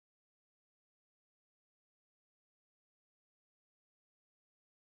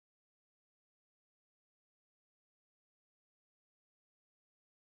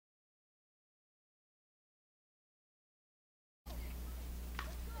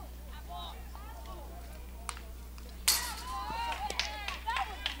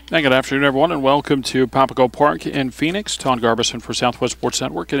Hey, good afternoon, everyone, and welcome to Papago Park in Phoenix. Tom Garbison for Southwest Sports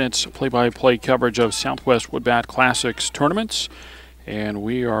Network, and it's play-by-play coverage of Southwest Woodbat Classics tournaments. And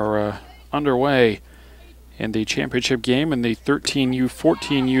we are underway in the championship game in the 13U,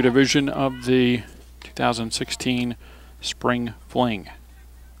 14U division of the 2016 Spring Fling.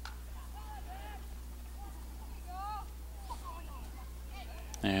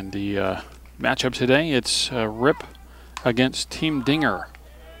 And the matchup today, it's Rip against Team Dinger.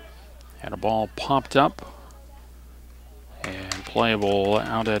 And a ball popped up and playable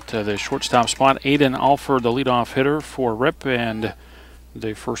out at the shortstop spot. Aiden Alford, the leadoff hitter for Rip, and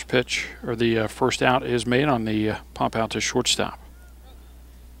the first pitch, or the first out, is made on the pop out to shortstop.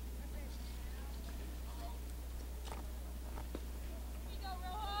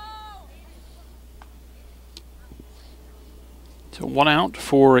 So one out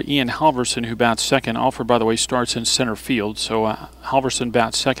for Ian Halverson, who bats second. Alford, by the way, starts in center field. So Halverson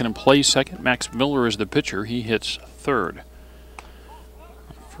bats second and plays second. Max Miller is the pitcher. He hits third.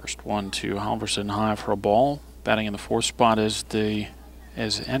 First one to Halverson, high for a ball. Batting in the fourth spot is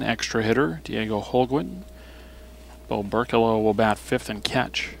an extra hitter, Diego Holguin. Bo Berkelo will bat fifth and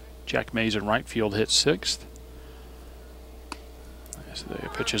catch. Jack Mays in right field hits sixth. As the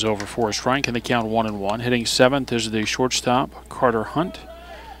pitch is over for a strike, and they count 1-1. Hitting seventh is the shortstop, Carter Hunt.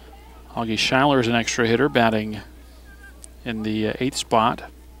 Augie Schuyler is an extra hitter, batting in the eighth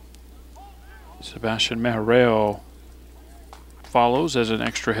spot. Sebastian Mejareo follows as an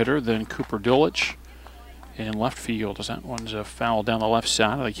extra hitter, then Cooper Dulwich in left field, as that one's a foul down the left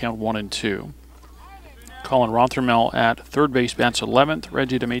side. They count 1-2. Colin Rothermel at third base bats 11th.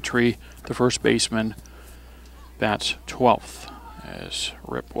 Reggie Dimitri, the first baseman, bats 12th. As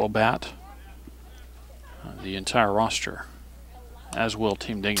Rip will bat the entire roster, as will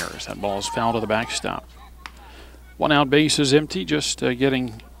Team Dinger, as that ball is fouled to the backstop. One out, base is empty, just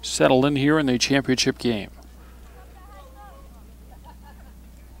getting settled in here in the championship game.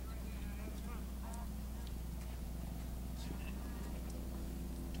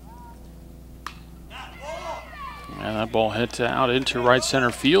 And that ball hit out into right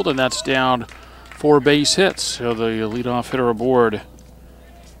center field, and that's down 4 base hits. So the leadoff hitter aboard.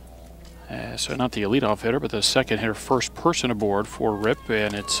 So not the leadoff hitter, but the second hitter, first person aboard for Rip,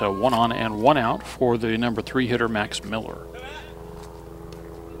 and it's a 1 on and 1 out for the number 3 hitter, Max Miller.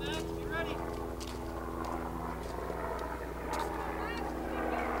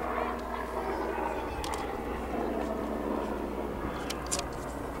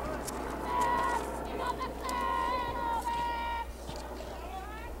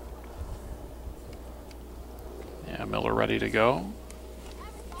 Miller ready to go.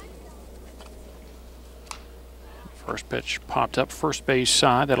 First pitch popped up first base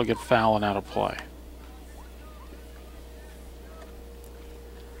side. That'll get foul and out of play.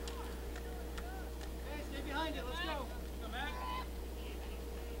 Hey, stay behind it. Let's go. Come back.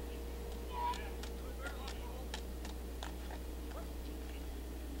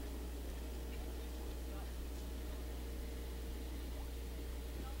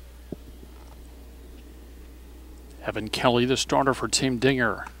 Evan Kelly, the starter for Team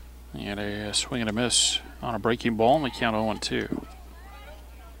Dinger. And a swing and a miss on a breaking ball, and they count 0-2.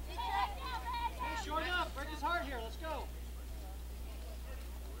 Hey, short up. Break his heart here. Let's go.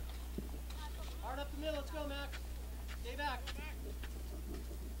 Hard up the middle. Let's go, Max. Stay back.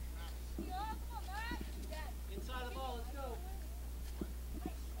 Inside the ball. Let's go.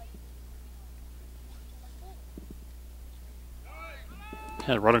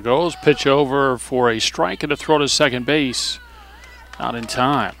 And the runner goes, pitch over for a strike and a throw to second base. Not in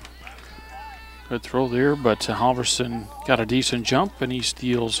time. Good throw there, but Halverson got a decent jump, and he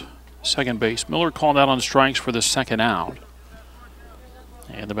steals second base. Miller called out on strikes for the second out.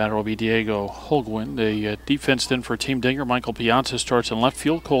 And the batter will be Diego Holguin. The defense then for Team Dinger, Michael Piazza starts in left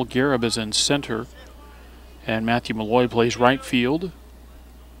field. Cole Garib is in center. And Matthew Malloy plays right field.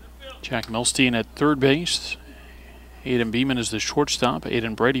 Jack Milstein at third base. Aiden Beeman is the shortstop.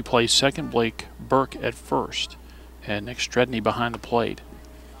 Aiden Brady plays second. Blake Burke at first. And Nick Stredney behind the plate,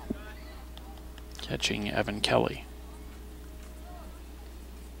 catching Evan Kelly.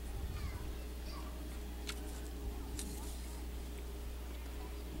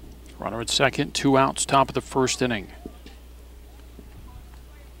 Runner at second, 2 outs, top of the first inning.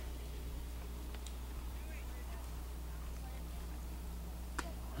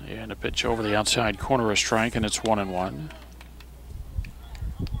 And a pitch over the outside corner, a strike, and it's 1-1.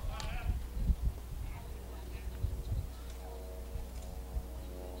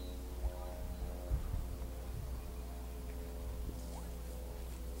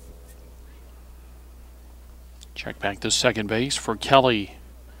 Check back to second base for Kelly.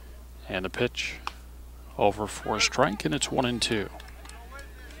 And the pitch over for a strike, and it's 1-2.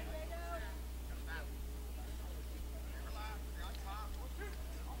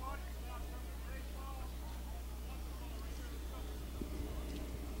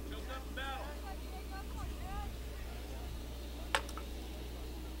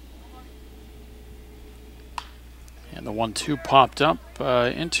 And the 1-2 popped up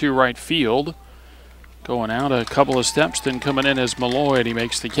into right field. Going out a couple of steps, then coming in as Malloy, and he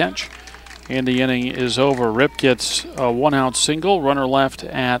makes the catch. And the inning is over. Rip gets a one-out single, runner left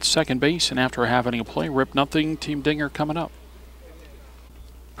at second base, and after a half inning of play, Rip nothing, Team Dinger coming up.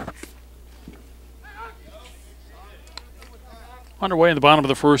 Underway in the bottom of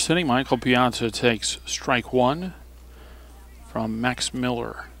the first inning, Michael Piazza takes strike one from Max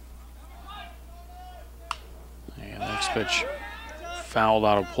Miller. And the next pitch fouled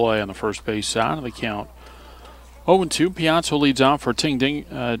out of play on the first base side of the count. 0-2. Piazza leads off for Team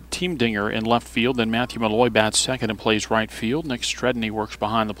Dinger in left field. Then Matthew Malloy bats second and plays right field. Nick Stredney works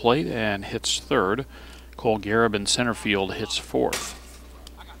behind the plate and hits third. Cole Garib in center field hits fourth.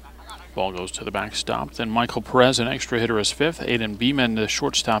 Ball goes to the backstop. Then Michael Perez, an extra hitter, is fifth. Aiden Beeman, the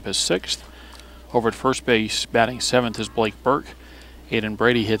shortstop, is sixth. Over at first base, batting seventh, is Blake Burke. Aiden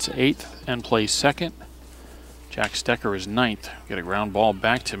Brady hits eighth and plays second. Jack Stecker is ninth. Get a ground ball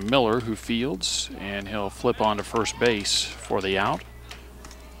back to Miller, who fields, and he'll flip on to first base for the out.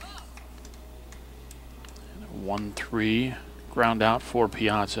 1-3 ground out for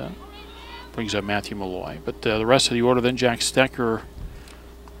Piazza. Brings up Matthew Malloy. But the rest of the order then, Jack Stecker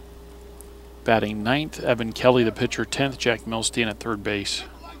batting ninth. Evan Kelly, the pitcher, 10th. Jack Milstein at third base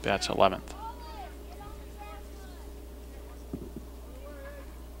bats 11th.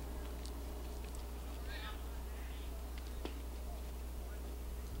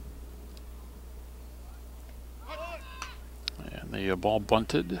 The ball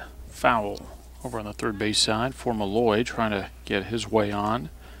bunted, foul over on the third base side for Malloy, trying to get his way on.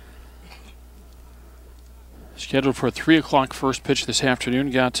 Scheduled for a 3 o'clock first pitch this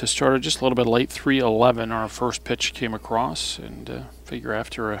afternoon. Got to start just a little bit late, 3:11. Our first pitch came across, and figure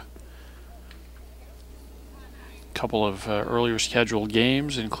after a couple of earlier scheduled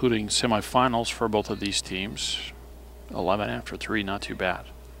games, including semifinals for both of these teams, 11 after 3, not too bad.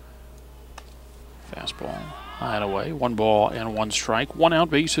 Fastball. High and away. 1 ball and 1 strike. 1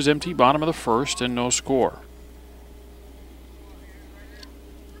 out, base is empty. Bottom of the first, and no score.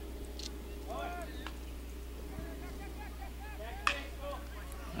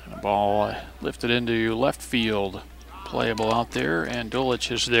 And a ball lifted into left field. Playable out there, and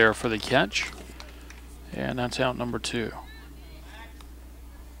Dulich is there for the catch. And that's out number 2.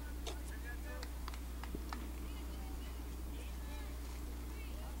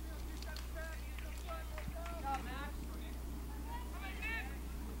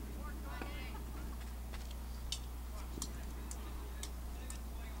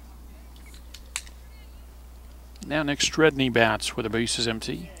 Now Nick Stredney bats with the base is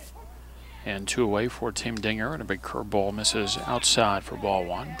empty. And 2 away for Team Dinger, and a big curveball misses outside for ball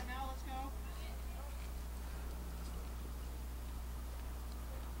 1.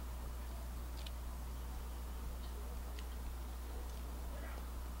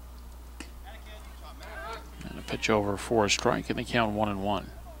 And a pitch over for a strike, and the count 1-1.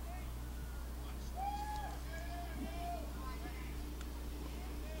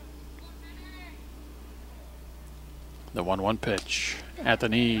 The 1-1 pitch at the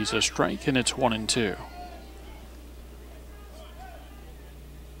knees, a strike, and it's 1-2.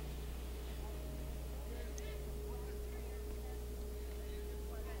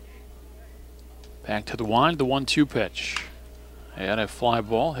 Back to the wind, the 1-2 pitch. And a fly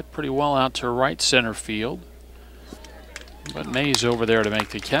ball hit pretty well out to right center field. But Mays over there to make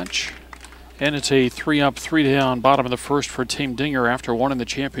the catch. And it's a 3-up, 3-down, bottom of the first for Team Dinger after winning the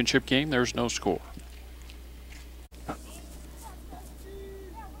championship game. There's no score.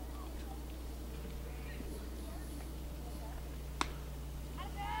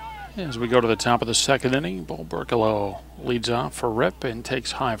 As we go to the top of the second inning, Bo Berkelo leads off for Rip and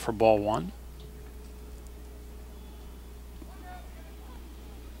takes high for ball 1.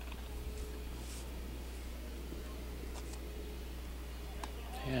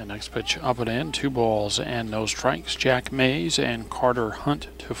 And next pitch up and in, 2 balls and no strikes. Jack Mays and Carter Hunt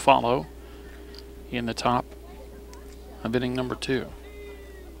to follow in the top of inning number 2.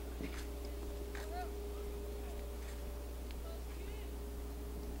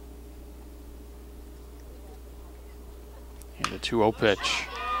 And the 2-0 pitch.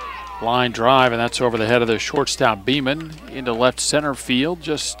 Line drive, and that's over the head of the shortstop Beeman into left center field.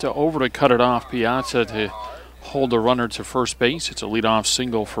 Just over to cut it off. Piazza to hold the runner to first base. It's a leadoff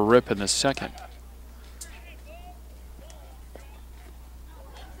single for Rip in the second.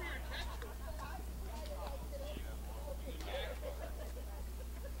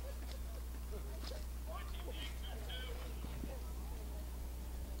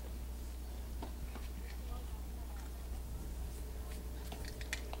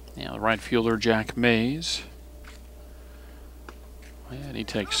 Now the right fielder, Jack Mays. And he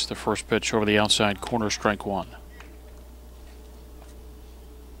takes the first pitch over the outside corner, strike one.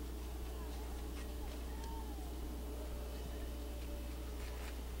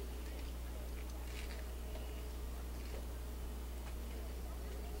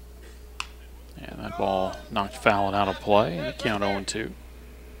 And that ball knocked foul and out of play, and the count 0-2.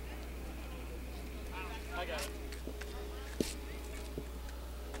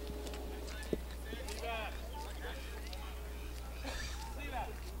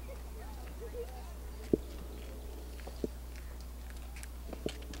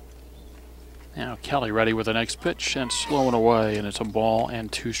 Now Kelly ready with the next pitch and slowing away, and it's a ball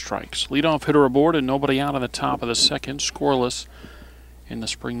and 2 strikes. Leadoff hitter aboard and nobody out on the top of the second, scoreless in the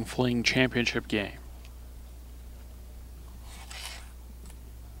Spring Fling championship game.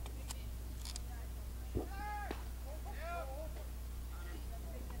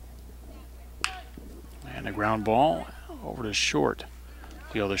 And a ground ball over to short.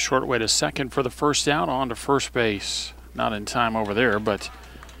 Go the short way to second for the first out, on to first base. Not in time over there, but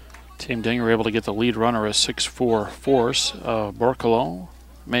Team Dinger able to get the lead runner, a 6'4" force of Barcelo.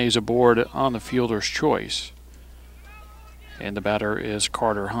 Mays aboard on the fielder's choice. And the batter is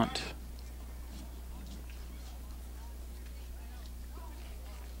Carter Hunt.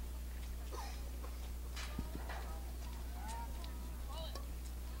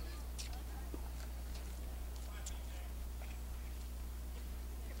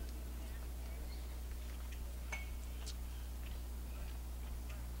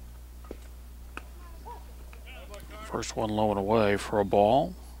 First one low and away for a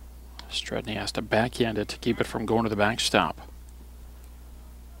ball. Stredney has to backhand it to keep it from going to the backstop.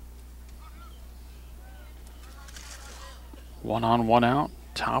 One on, one out.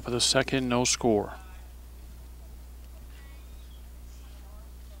 Top of the second, no score.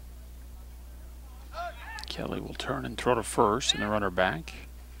 Kelly will turn and throw to first, and the runner back.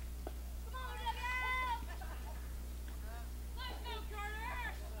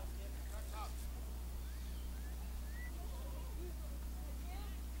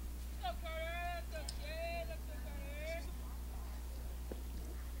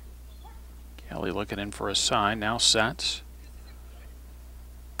 Kelly looking in for a sign, now sets.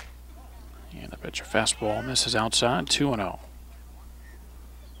 And the pitcher fastball misses outside, 2-0.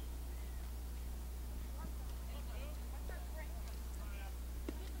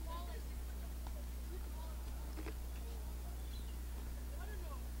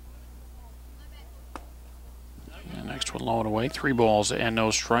 And next one low and away, 3 balls and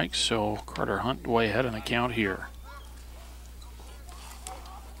no strikes, so Carter Hunt way ahead in the count here.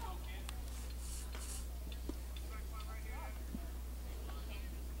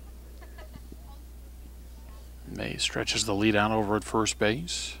 Mays stretches the lead out over at first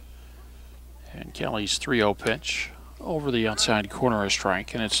base. And Kelly's 3-0 pitch over the outside corner, a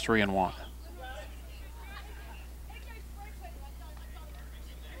strike, and it's 3-1.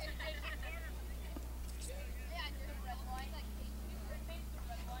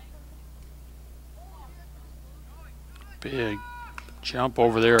 Big jump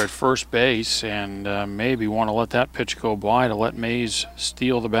over there at first base, and maybe want to let that pitch go by to let Mays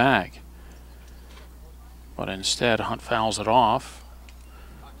steal the bag. But instead, Hunt fouls it off,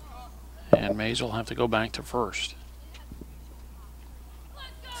 and Mays will have to go back to first.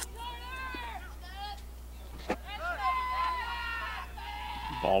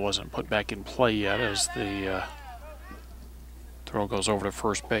 Ball wasn't put back in play yet as the throw goes over to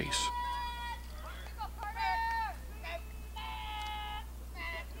first base.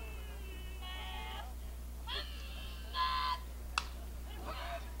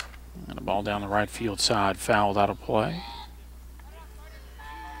 And a ball down the right field side, fouled out of play.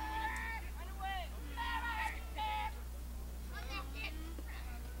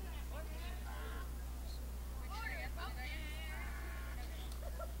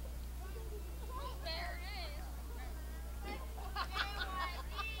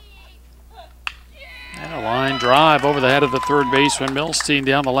 And a line drive over the head of the third baseman. Milstein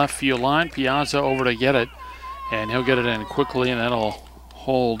down the left field line. Piazza over to get it, and he'll get it in quickly, and that'll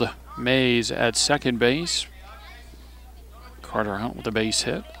hold Mays at second base. Carter Hunt with a base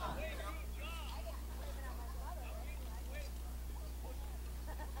hit.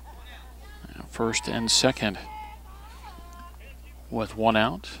 first and second. With one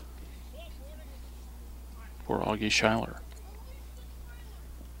out for Augie Schuyler.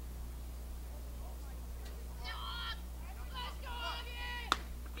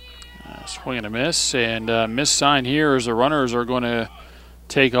 Swing and a miss, and miss sign here as the runners are going to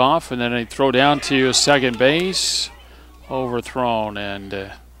take off, and then they throw down to second base. Overthrown,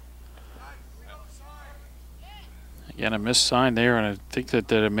 and again a miss sign there, and I think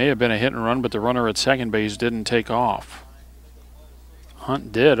that it may have been a hit and run, but the runner at second base didn't take off.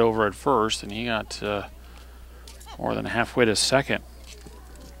 Hunt did over at first, and he got more than halfway to second.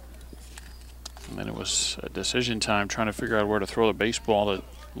 And then it was a decision time trying to figure out where to throw the baseball to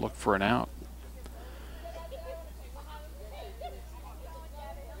look for an out.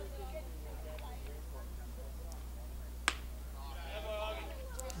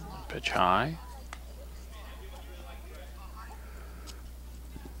 Pitch high.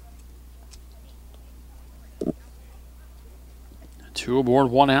 Two aboard,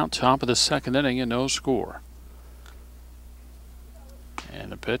 one out, top of the second inning, and no score.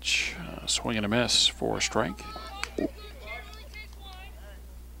 And the pitch, swing and a miss for a strike.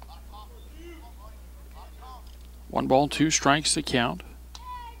 One ball, two strikes to count.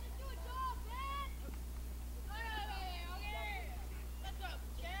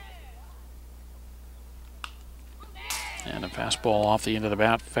 And a fastball off the end of the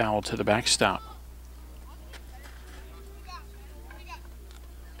bat, foul to the backstop.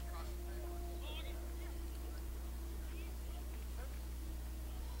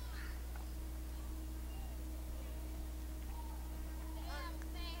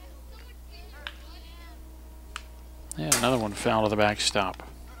 And another one foul to the backstop.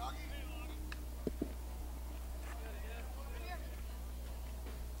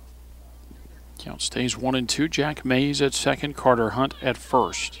 Count stays 1-2. Jack Mays at second, Carter Hunt at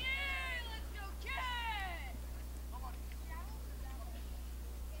first.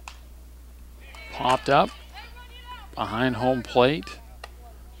 Popped up behind home plate.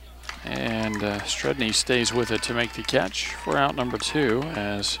 And Stredney stays with it to make the catch for out number 2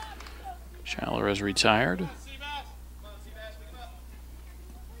 as Schuyler is retired.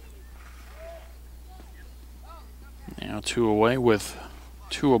 Now 2 away with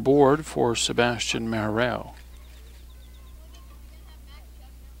 2 aboard for Sebastian Marrero.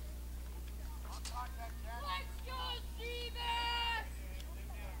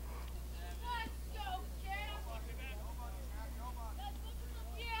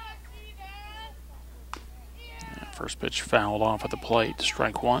 First pitch fouled off at the plate,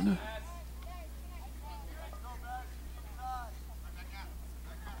 strike 1.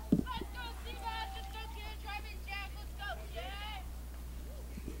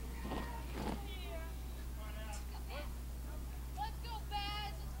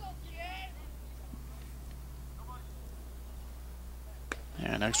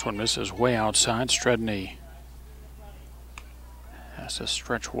 And next one misses way outside. Stredney has to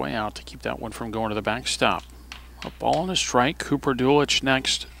stretch way out to keep that one from going to the backstop. A ball and a strike. Cooper Dulich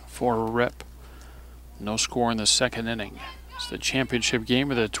next for a rip. No score in the second inning. It's the championship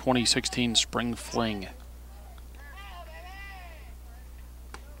game of the 2016 Spring Fling.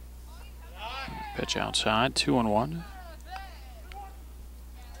 Pitch outside, 2-1.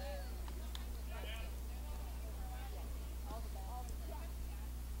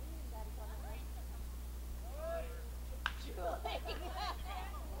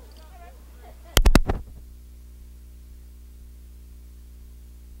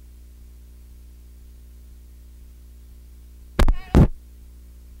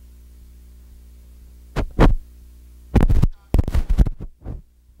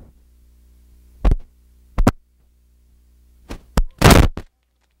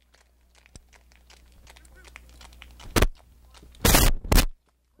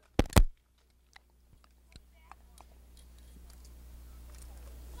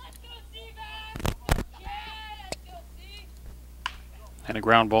 And a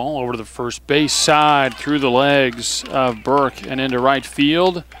ground ball over to the first base side through the legs of Burke and into right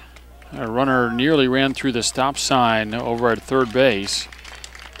field. A runner nearly ran through the stop sign over at third base.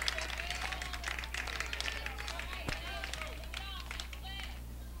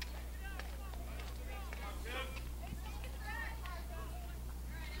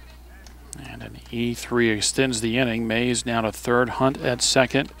 And an E3 extends the inning. Mays now to third, Hunt at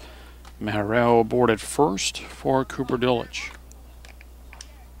second. Marrero aboard at first for Cooper Dulich.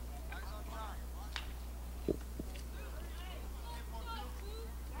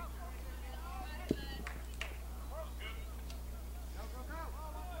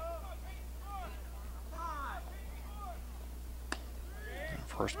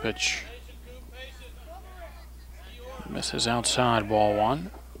 First pitch Misses outside, ball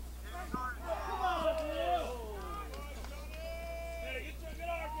one.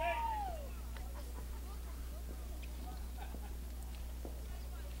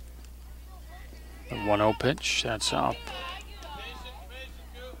 The 1-0 pitch, that's up.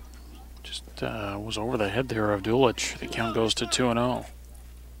 Just was over the head there of Dulich. The count goes to 2-0.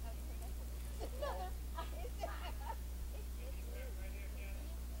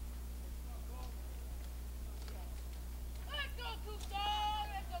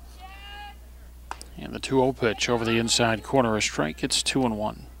 And the 2-0 pitch over the inside corner, a strike. It's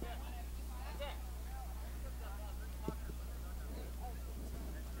 2-1.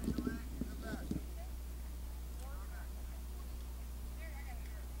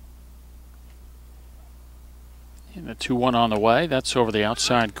 And the 2-1 on the way. That's over the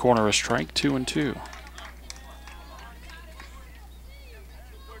outside corner, a strike. 2-2.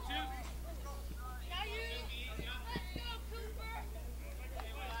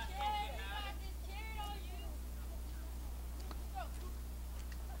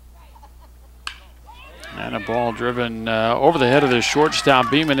 And a ball driven over the head of the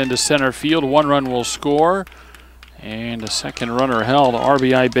shortstop, Beeman into center field. 1 run will score. And a second runner held.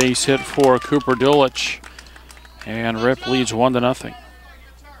 RBI base hit for Cooper Dulich. And Rip leads 1-0.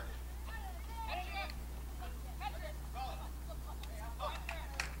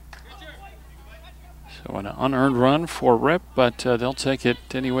 So an unearned run for Rip, but they'll take it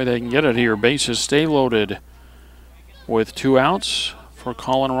any way they can get it here. Bases stay loaded with 2 outs for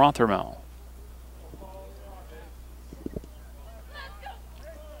Colin Rothermel.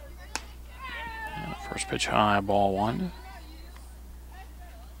 First pitch high, ball 1.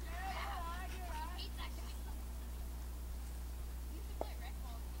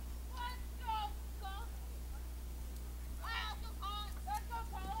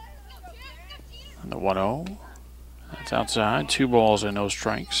 And the 1-0. That's outside. 2 balls and no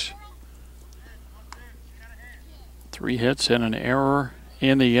strikes. 3 hits and an error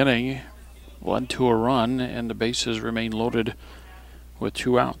in the inning led to a run, and the bases remain loaded with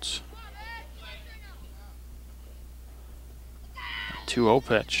 2 outs. 2-0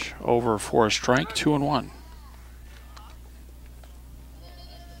 pitch over for a strike, 2-1.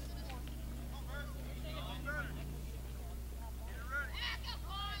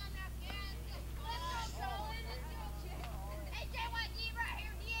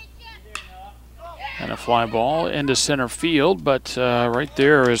 And a fly ball into center field, but right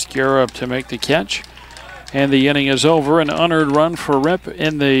there is Garib to make the catch. And the inning is over. An unearned run for Rip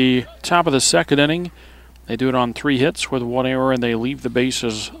in the top of the second inning. They do it on 3 hits with 1 error, and they leave the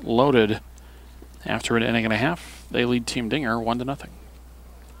bases loaded. After an inning and a half, they lead Team Dinger 1-0.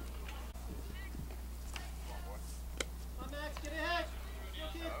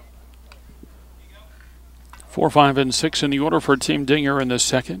 4, 5, and 6 in the order for Team Dinger in the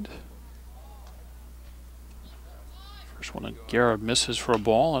second. First one, Garib misses for a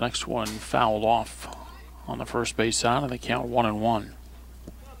ball. The next one fouled off on the first base side, and they count 1-1.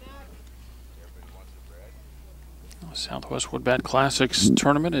 Southwest Woodbat Classics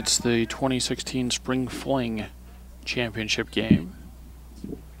tournament. It's the 2016 Spring Fling championship game.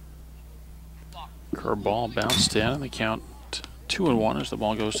 Curveball bounced in, and they count 2-1 as the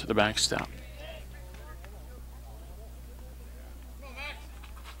ball goes to the backstop.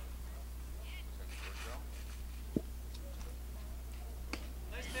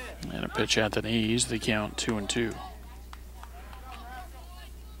 And a pitch at the knees. They count 2-2.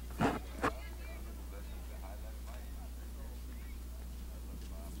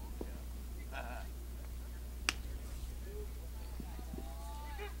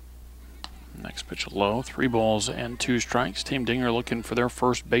 Next pitch low, 3 balls and 2 strikes. Team Dinger looking for their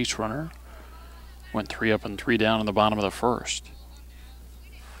first base runner. Went 3 up and 3 down in the bottom of the first.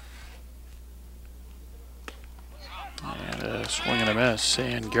 And a swing and a miss,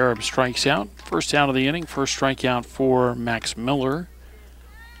 and Garib strikes out. First out of the inning, first strikeout for Max Miller.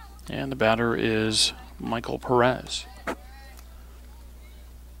 And the batter is Michael Perez.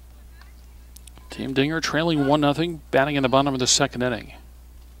 Team Dinger trailing 1-0, batting in the bottom of the second inning.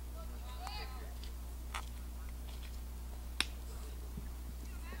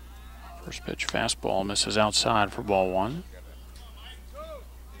 First pitch fastball misses outside for ball 1.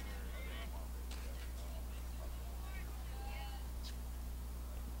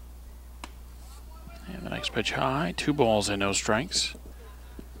 And the next pitch high, 2 balls and no strikes.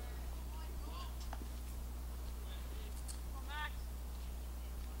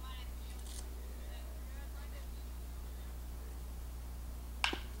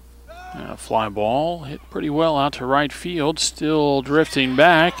 And a fly ball hit pretty well out to right field, still drifting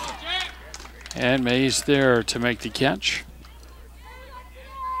back. And Mays there to make the catch.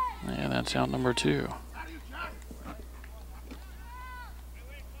 And that's out number 2.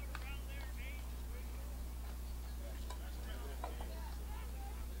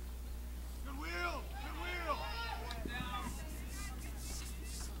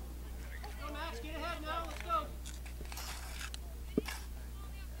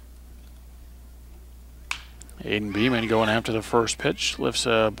 Aiden Beeman going after the first pitch. Lifts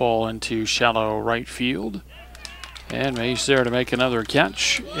a ball into shallow right field. And Mace there to make another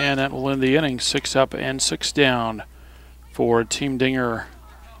catch. And that will end the inning. 6 up and 6 down for Team Dinger.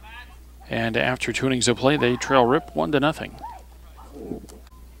 And after 2 innings of play, they trail Rip 1-0.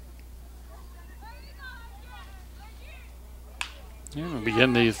 And we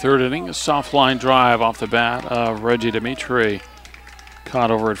begin the 3rd inning. A soft line drive off the bat of Reggie Dimitri.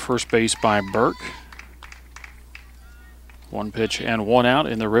 Caught over at first base by Burke. 1 pitch and 1 out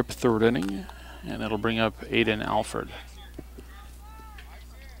in the Rip 3rd inning. And that'll bring up Aiden Alford.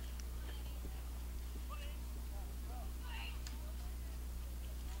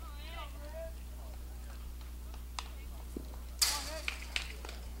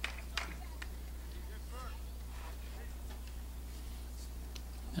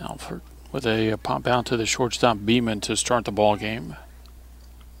 Alford with a pop out to the shortstop Beeman to start the ball game.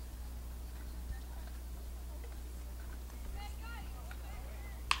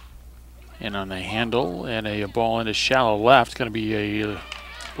 And on a handle and a ball into shallow left. Going to be a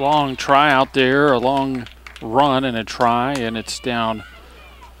long try out there, a long run and a try, and it's down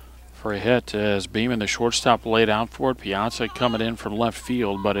for a hit as Beeman, the shortstop, laid out for it. Piazza coming in from left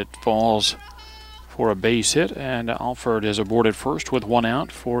field, but it falls for a base hit, and Alford is aboard first with 1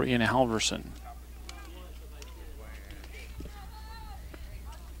 out for Ian Halverson.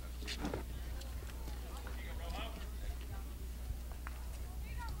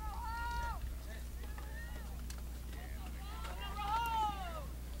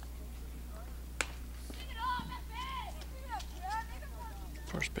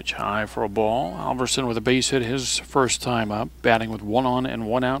 First pitch high for a ball. Alverson with a base hit his first time up, batting with 1 on and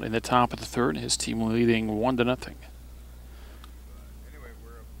 1 out in the top of the 3rd. His team leading 1-0.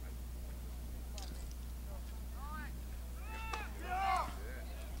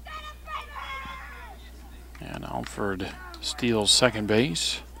 And Alford steals second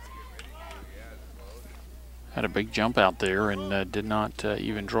base. Had a big jump out there and did not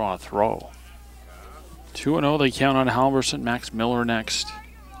even draw a throw. 2-0, they count on Halverson. Max Miller next.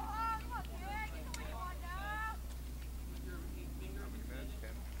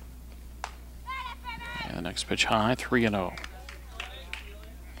 And the next pitch high, 3-0.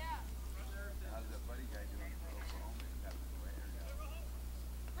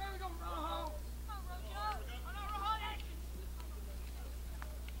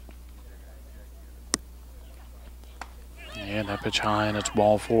 And that pitch high, and it's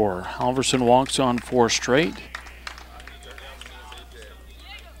ball 4. Halverson walks on 4 straight.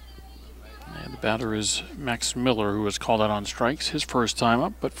 And the batter is Max Miller, who was called out on strikes his first time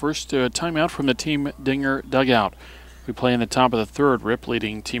up. But first, timeout from the Team Dinger dugout. We play in the top of the 3rd. Rip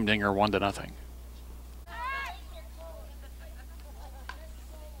leading Team Dinger 1-0.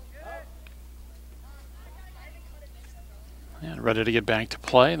 And ready to get back to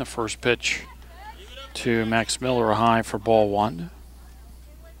play. And the first pitch to Max Miller, a high for ball 1.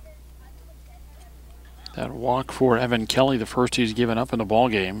 That walk for Evan Kelly, the first he's given up in the ball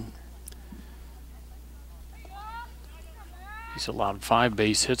game. He's allowed 5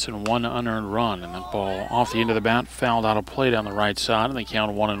 base hits and 1 unearned run, and that ball off the end of the bat, fouled out of play down the right side, and they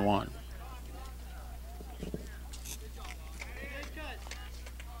count 1-1.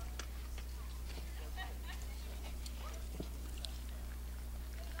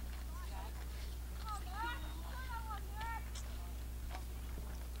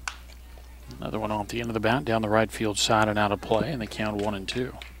 Another one off the end of the bat, down the right field side and out of play, and they count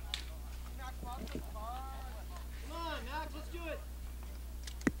 1-2.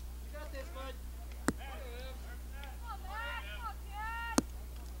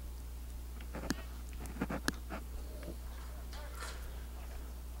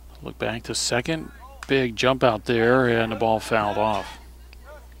 Look back to second. Big jump out there, and the ball fouled off.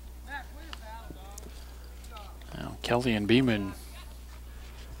 Now Kelly and Beeman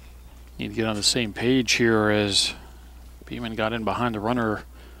need to get on the same page here, as Beeman got in behind the runner a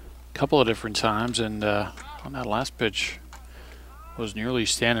couple of different times, and on that last pitch was nearly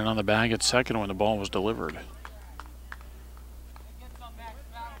standing on the bag at second when the ball was delivered.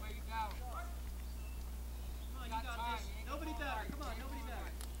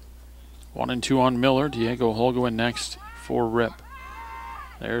 1-2 on Miller. Diego Holguin next for Rip.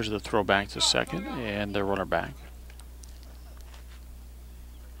 There's the throw back to second, and the runner back.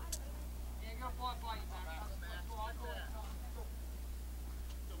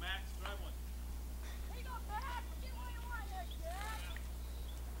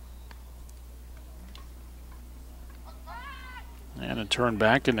 And a turn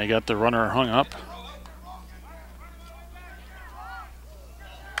back, and they got the runner hung up.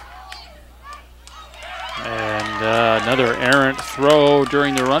 And another errant throw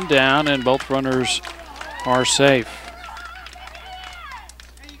during the rundown, and both runners are safe.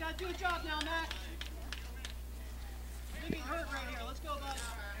 Hey, you got to do a job now, Max. You're getting hurt right here. Let's go, bud.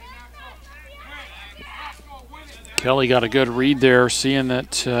 Kelly got a good read there, seeing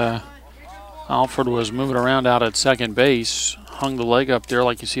that Alford was moving around out at second base. Hung the leg up there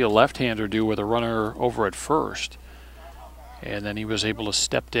like you see a left-hander do with a runner over at first. And then he was able to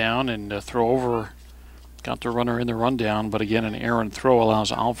step down and throw over. Got the runner in the rundown, but again, an errant throw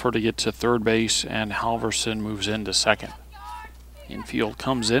allows Alford to get to third base, and Halverson moves into second. Infield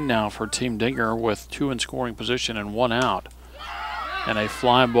comes in now for Team Dinger with 2 in scoring position and 1 out. And a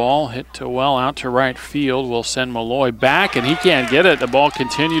fly ball hit to well out to right field will send Malloy back, and he can't get it. The ball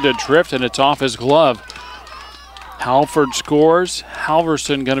continued to drift, and it's off his glove. Halford scores.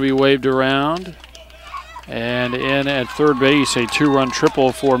 Halverson going to be waved around. And in at third base, a 2-run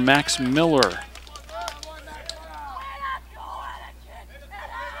triple for Max Miller.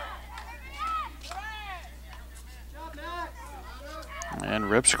 And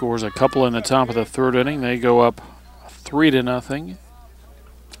Rip scores a couple in the top of the third inning. They go up 3-0.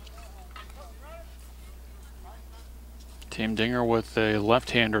 Team Dinger with a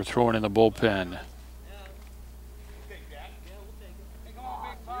left-hander throwing in the bullpen.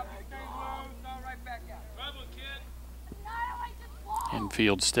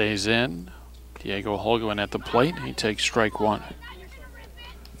 Infield stays in. Diego Holguin at the plate. He takes strike 1.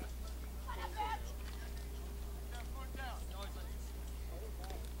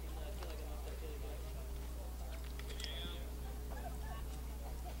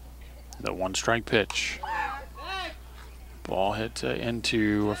 The 1-strike pitch. Ball hit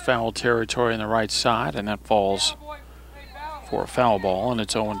into foul territory on the right side, and that falls for a foul ball, and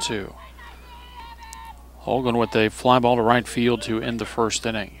it's 0-2. Holguin with a fly ball to right field to end the first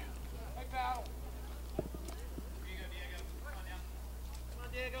inning.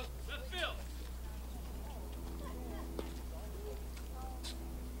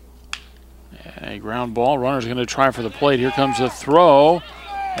 And a ground ball. Runner's going to try for the plate. Here comes the throw.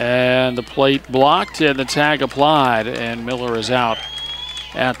 And the plate blocked and the tag applied, and Miller is out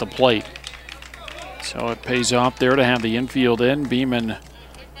at the plate. So it pays off there to have the infield in. Beeman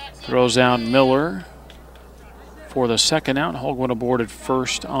throws out Miller for the second out. Holguin aboard at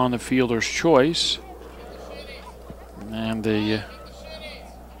first on the fielder's choice. And the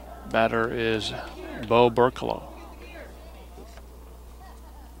batter is Bo Berkelo.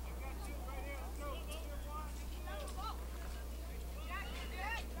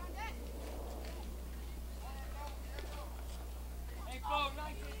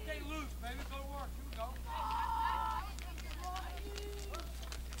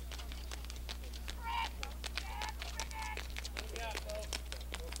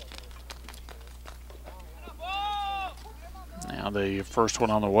 The first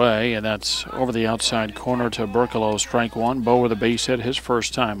one on the way, and that's over the outside corner to Berkelo, strike 1. Bo with a base hit his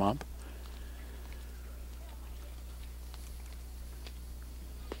first time up.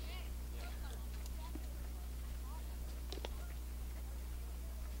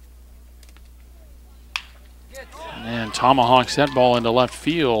 And tomahawks that ball into left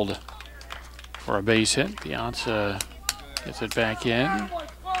field for a base hit. Piazza gets it back in.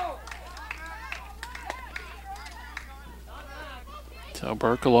 So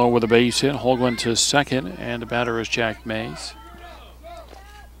Berkelo with a base hit, Holguin to second, and the batter is Jack Mays.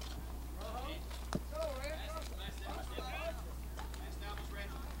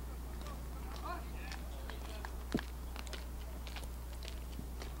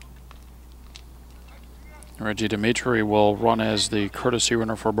 Reggie Dimitri will run as the courtesy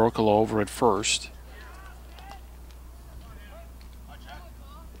runner for Berkelo over at first.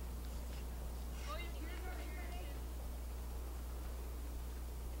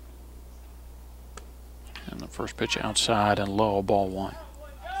 First pitch outside and low, ball 1.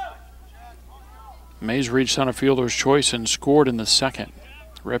 Mays reached center fielder's choice and scored in the second.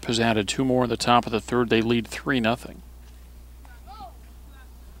 Rip has added 2 more in the top of the third. They lead 3-0.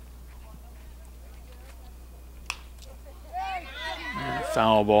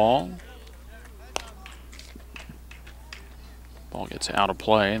 Foul ball. Ball gets out of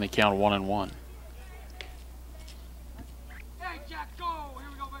play and they count 1-1.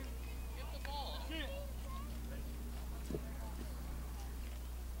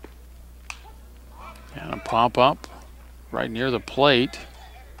 And a pop up right near the plate.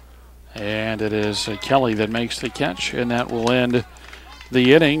 And it is Kelly that makes the catch, and that will end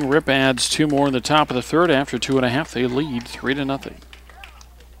the inning. Rip adds 2 more in the top of the third. After 2.5, they lead 3-0.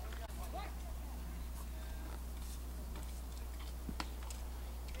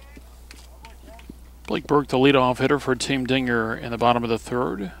 Blake Burke, the leadoff hitter for Team Dinger in the bottom of the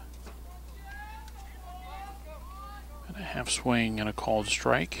third. And a half swing and a called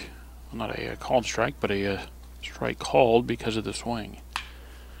strike. Well, not a called strike, but a strike called because of the swing.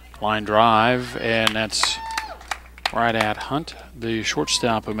 Line drive, and that's right at Hunt, the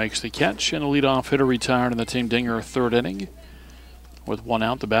shortstop, who makes the catch. And the leadoff hitter retired in the Team Dinger third inning. With 1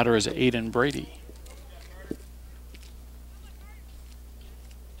 out, the batter is Aiden Brady.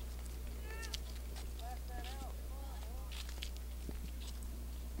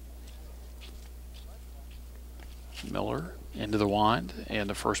 Miller into the wind, and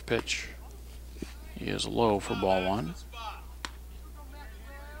the first pitch is low for ball 1.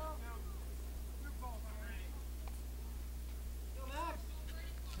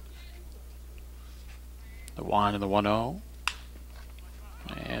 The wind and the 1-0.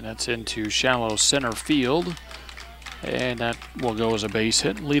 And that's into shallow center field. And that will go as a base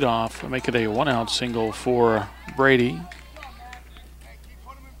hit. Lead off, make it a 1-out single for Brady.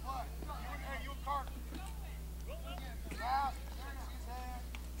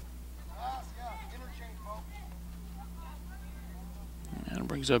 And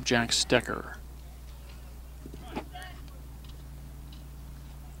brings up Jack Stecker.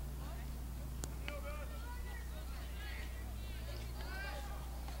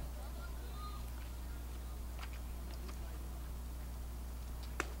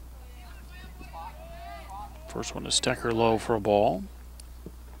 First one to Stecker, low for a ball.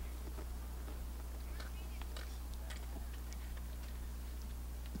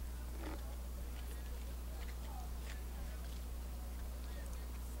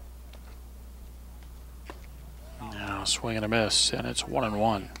 Now swing and a miss, and it's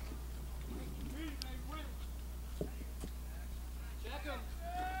 1-1.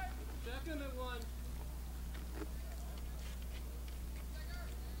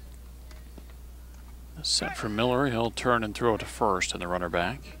 Set for Miller. He'll turn and throw it to first, and the runner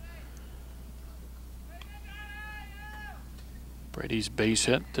back. Brady's base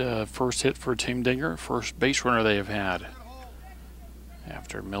hit, first hit for Team Dinger, first base runner they have had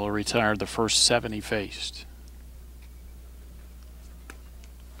after Miller retired the first 7 he faced.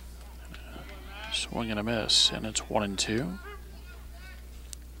 Swing and a miss, and it's 1-2.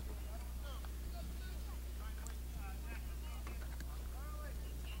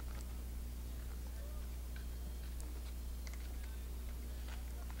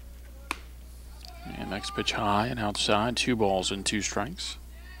 Next pitch high and outside, 2 balls and 2 strikes.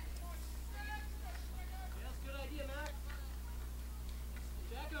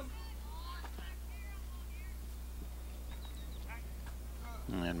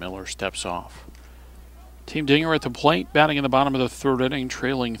 And Miller steps off. Team Dinger at the plate, batting in the bottom of the third inning,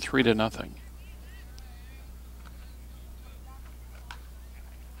 trailing 3-0.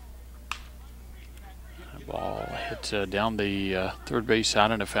 Ball hit down the third base side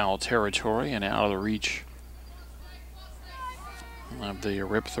into foul territory and out of the reach of the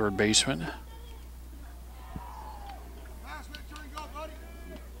Rip third baseman.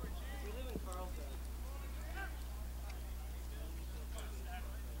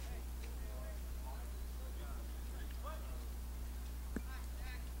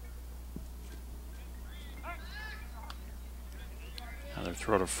 Another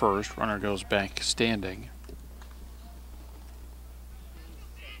throw to first. Runner goes back standing.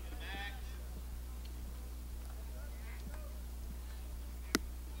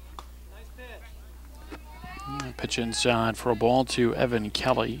 Pitch inside for a ball to Evan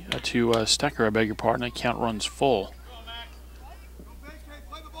Kelly, to Stecker, I beg your pardon. The count runs full.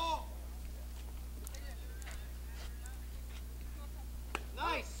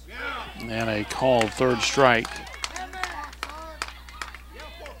 And a called third strike.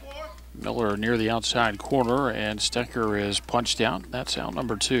 Miller near the outside corner, and Stecker is punched out. That's out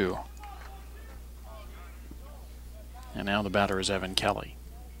number 2. And now the batter is Evan Kelly.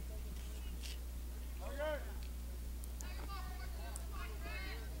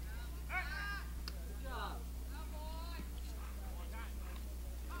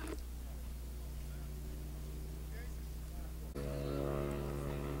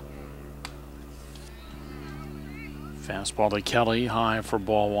 Fastball to Kelly, high for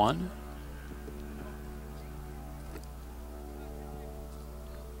ball 1.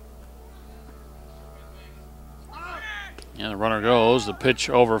 And the runner goes. The pitch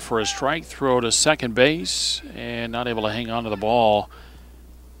over for a strike. Throw to second base and not able to hang on to the ball.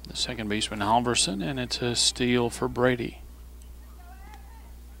 The second baseman Halverson, and it's a steal for Brady.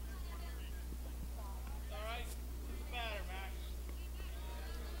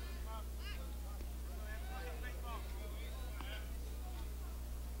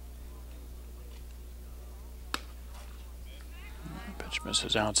 Pitch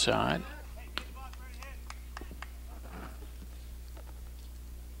misses outside.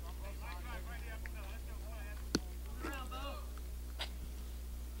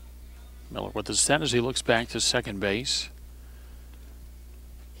 Miller with the set as he looks back to second base.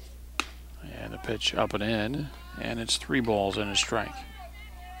 And the pitch up and in, and it's 3 balls and a strike.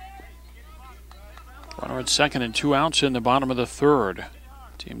 Runner at second and 2 outs in the bottom of the third.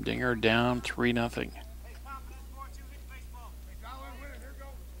 Team Dinger down 3-0.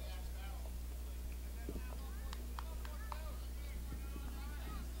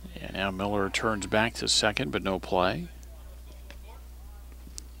 And now Miller turns back to second, but no play.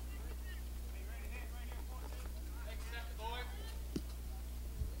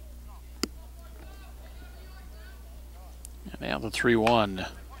 Now the 3-1.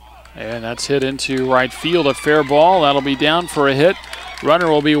 And that's hit into right field. A fair ball. That'll be down for a hit. Runner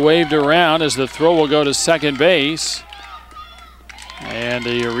will be waved around as the throw will go to second base. And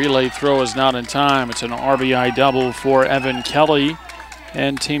the relay throw is not in time. It's an RBI double for Evan Kelly.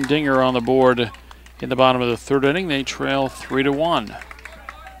 And Team Dinger on the board in the bottom of the third inning. They trail 3-1.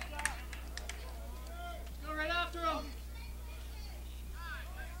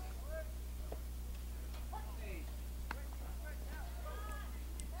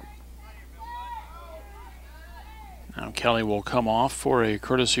 Now Kelly will come off for a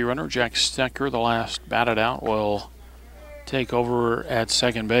courtesy runner. Jack Stecker, the last batted out, will take over at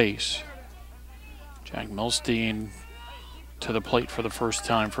second base. Jack Milstein to the plate for the first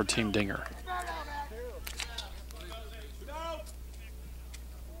time for Team Dinger.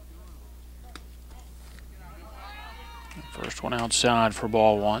 First one outside for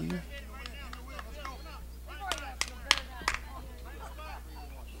ball 1.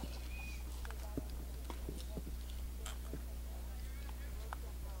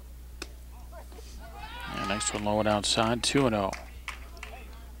 Next one low and outside, 2-0.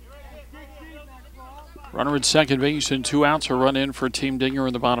 Runner at second base and 2 outs. A run in for Team Dinger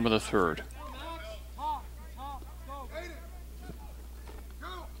in the bottom of the third.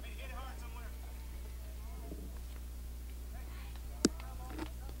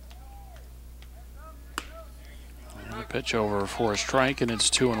 And a pitch over for a strike, and it's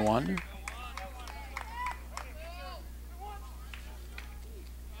 2-1.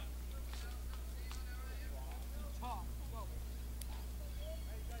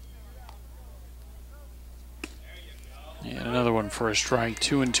 And another one for a strike,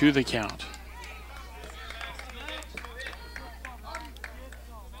 2-2 the count.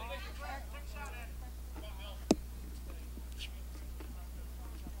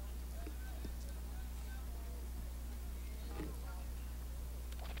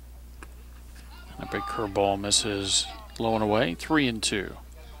 A big curveball misses low and away, 3-2.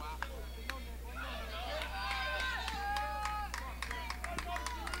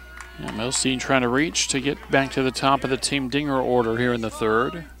 Milstein trying to reach to get back to the top of the Team Dinger order here in the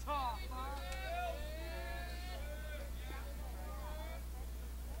third.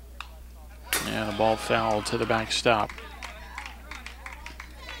 And a ball foul to the backstop.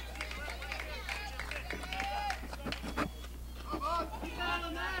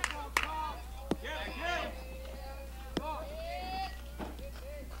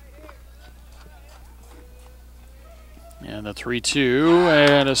 And the 3-2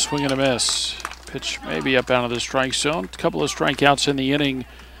 and a swing and a miss. Pitch maybe up out of the strike zone. A couple of strikeouts in the inning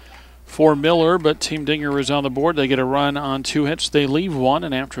for Miller, but Team Dinger is on the board. They get a run on 2 hits. They leave 1,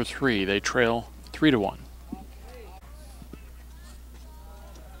 and after 3, they trail 3-1.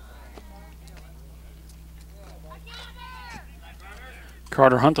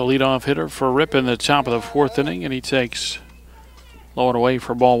 Carter Hunt, the leadoff hitter for Rip in the top of the 4th inning, and he takes low and away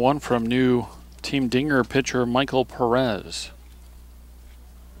for ball 1 from new Team Dinger pitcher Michael Perez.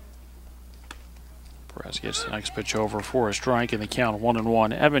 Perez gets the next pitch over for a strike, and the count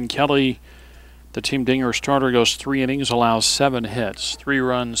 1-1. Evan Kelly, the Team Dinger starter, goes 3 innings, allows 7 hits, 3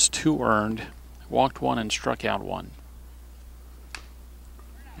 runs, 2 earned, walked 1 and struck out 1.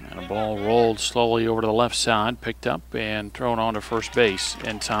 And a ball rolled slowly over to the left side, picked up and thrown on to first base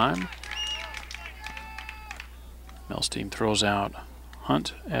in time. Milstein throws out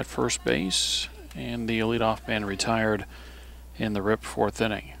Hunt at first base, and the leadoff man retired in the Rip 4th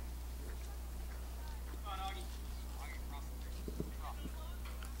inning.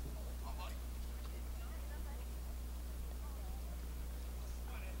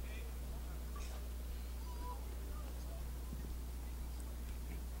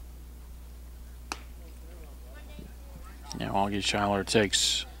 Now Augie Schuyler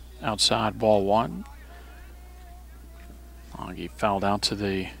takes outside ball one. Augie fouled out to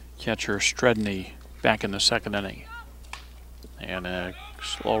the catcher Stredney back in the second inning. And a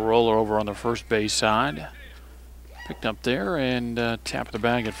slow roller over on the first base side. Picked up there and tapped the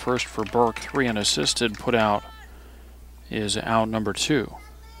bag at first for Burke. 3 unassisted. Put out is out number 2.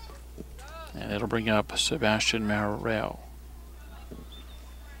 And it'll bring up Sebastian Marrero.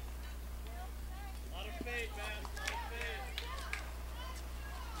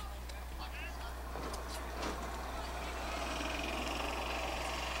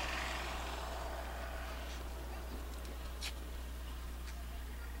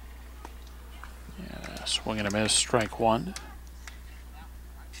 Swing and a miss, strike one.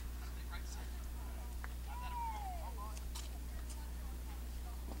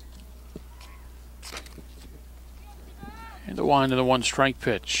 And the wind of the 1-strike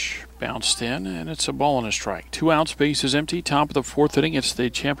pitch. Bounced in, and it's a ball and a strike. 2 outs, base is empty. Top of the 4th inning. It's the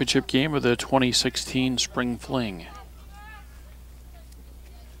championship game of the 2016 Spring Fling.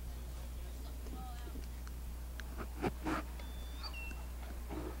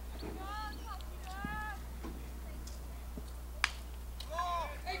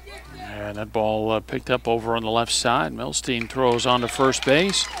 And that ball picked up over on the left side. Milstein throws on to first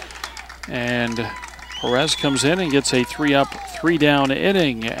base. And Perez comes in and gets a 3-up, 3-down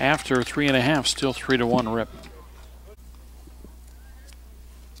inning after 3.5. Still 3-1 Rip.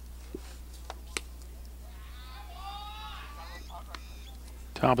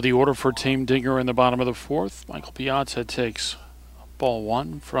 Top of the order for Team Dinger in the bottom of the 4th. Michael Piazza takes ball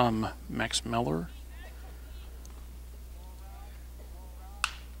 1 from Max Miller.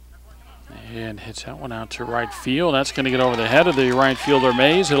 And hits that one out to right field. That's going to get over the head of the right fielder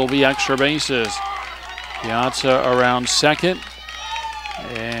Mays. It'll be extra bases. Piazza around second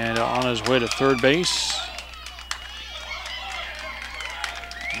and on his way to third base.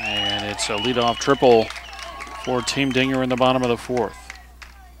 And it's a leadoff triple for Team Dinger in the bottom of the 4th.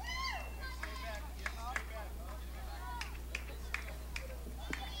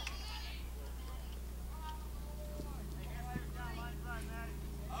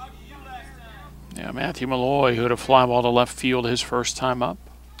 Yeah, Matthew Malloy, who had a fly ball to left field his first time up.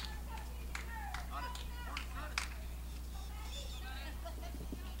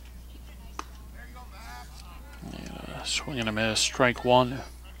 And a swing and a miss, strike one.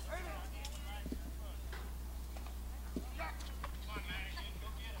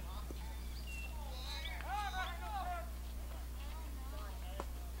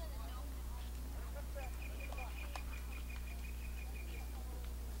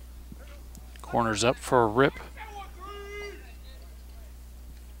 Corners up for a Rip.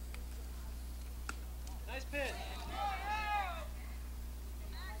 Nice pitch.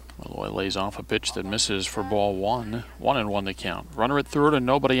 Malloy lays off a pitch that misses for ball 1. 1-1 the count. Runner at third and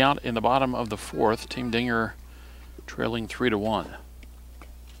nobody out in the bottom of the 4th. Team Dinger trailing 3-1.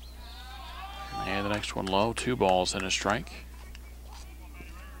 And the next one low. 2 balls and a strike.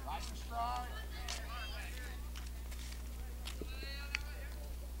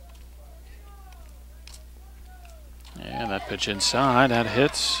 And that pitch inside, that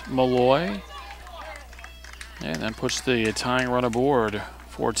hits Malloy. And then puts the tying run aboard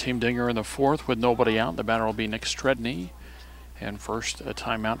for Team Dinger in the 4th with nobody out. The batter will be Nick Stredney. And first, a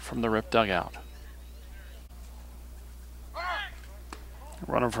timeout from the Rip dugout.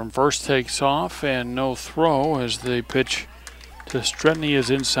 Runner from first takes off and no throw as the pitch to Stredney is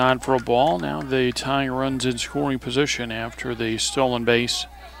inside for a ball. Now the tying run's in scoring position after the stolen base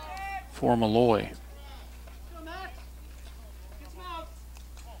for Malloy.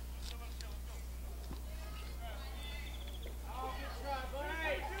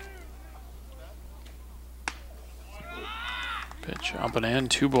 Pitch up and in,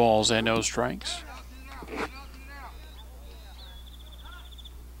 2 balls and no strikes.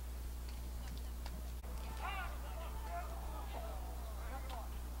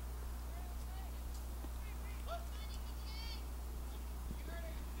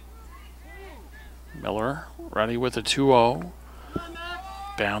 Miller ready with a 2-0.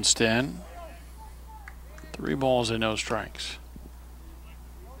 Bounced in. 3 balls and no strikes.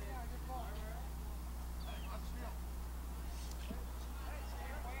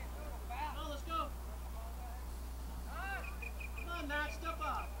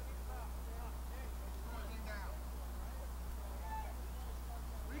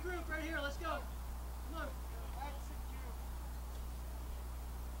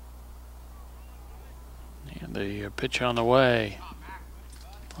 And the pitch on the way.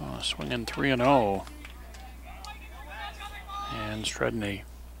 Swinging 3-0. And Stredney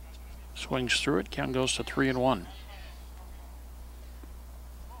swings through it. Count goes to 3-1.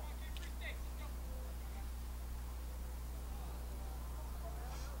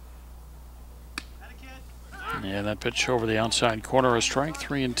 And that pitch over the outside corner, a strike,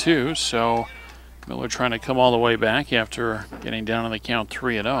 3-2. So Miller trying to come all the way back after getting down on the count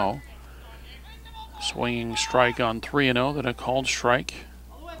 3-0. Swinging strike on 3-0, then a called strike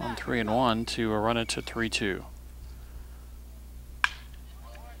on 3-1 to run it to 3-2.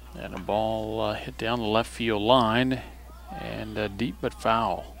 And a ball hit down the left field line and deep but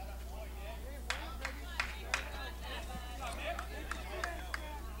foul.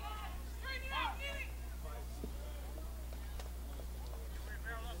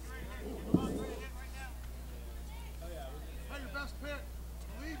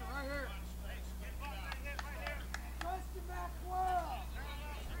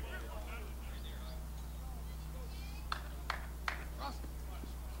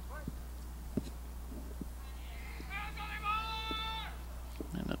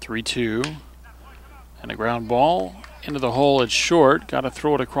 And a 3-2. And a ground ball into the hole. It's short. Got to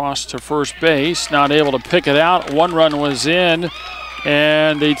throw it across to first base. Not able to pick it out. One run was in.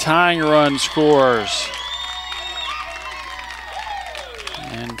 And the tying run scores.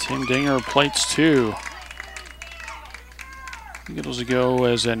 And Tim Dinger plates two. It'll go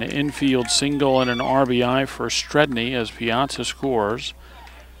as an infield single and an RBI for Stredney as Piazza scores.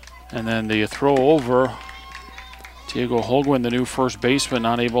 And then the throw over. Diego Holguin, the new first baseman,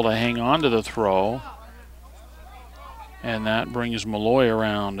 not able to hang on to the throw. And that brings Malloy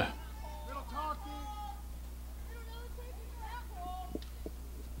around.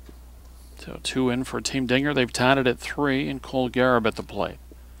 So 2 in for Team Dinger. They've tied it at 3, and Cole Garib at the plate.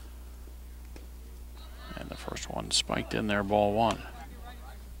 And the first one spiked in there, ball 1.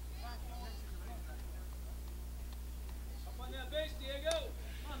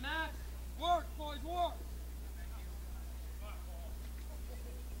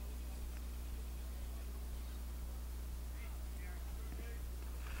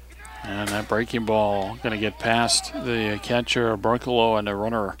 And that breaking ball going to get past the catcher, Barcelo, and the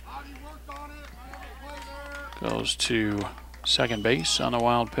runner goes to second base on the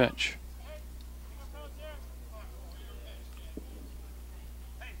wild pitch.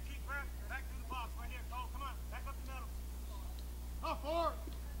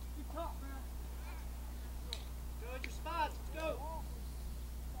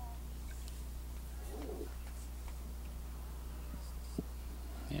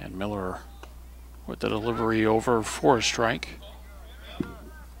 And Miller with the delivery over for a strike.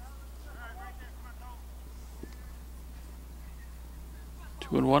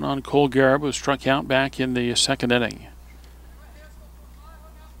 Two and one on Cole Garib, who struck out back in the second inning.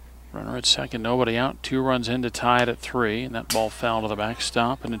 Runner at second, nobody out. 2 runs in to tie it at 3, and that ball foul to the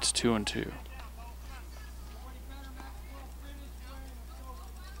backstop, and it's 2-2.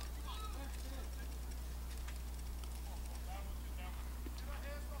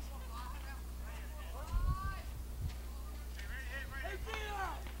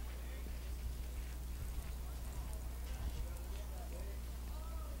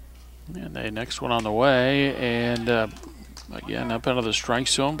 And the next one on the way, and again up out of the strike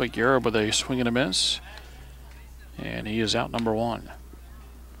zone, but Garib with a swing and a miss, and he is out number 1.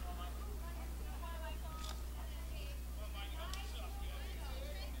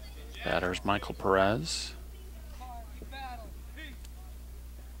 Batter's Michael Perez.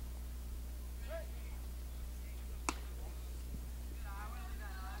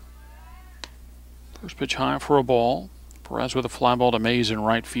 First pitch high for a ball. Perez with a fly ball to Mays in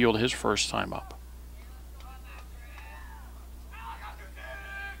right field, his first time up.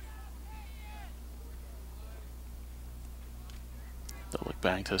 They'll look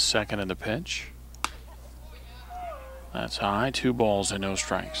back to second in the pitch. That's high, 2 balls and no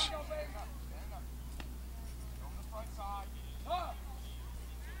strikes.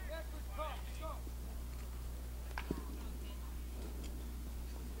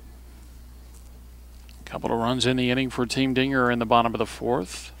 Couple of runs in the inning for Team Dinger in the bottom of the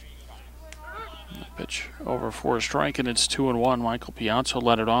 4th. Pitch over for a strike, and it's 2-1. Michael Piazza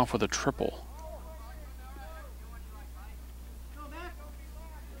led it off with a triple.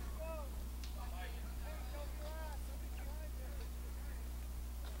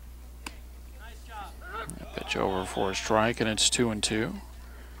 Pitch over for a strike, and it's 2-2.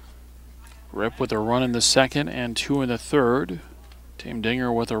 Rip with a run in the second and 2 in the third. Team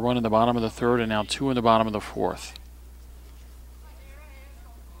Dinger with a run in the bottom of the 3rd and now 2 in the bottom of the 4th.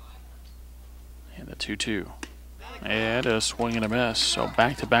 And the 2-2. And a swing and a miss. So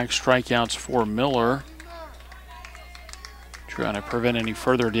back-to-back strikeouts for Miller. Trying to prevent any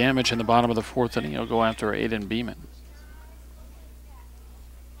further damage in the bottom of the 4th inning. He'll go after Aiden Beeman.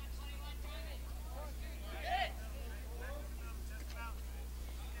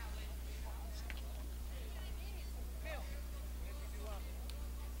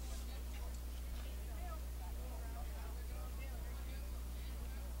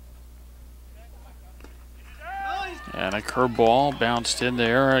 And a curveball bounced in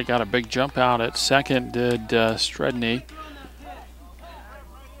there. I got a big jump out at second, did Stredney.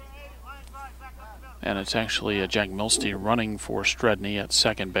 And it's actually Jack Milstein running for Stredney at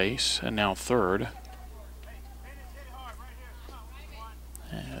second base, and now third.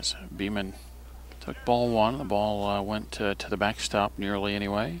 As Beeman took ball one, the ball went to the backstop nearly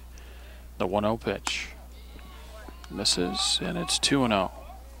anyway. The 1-0 pitch misses, and it's 2-0.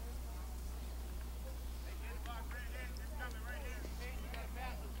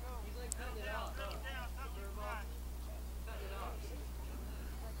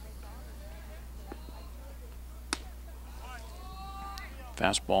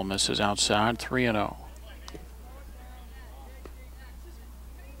 Fastball misses outside, 3-0.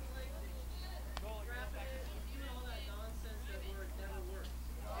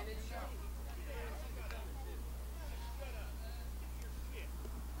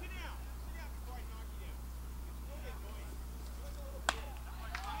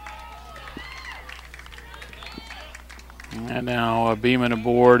 And now Beeman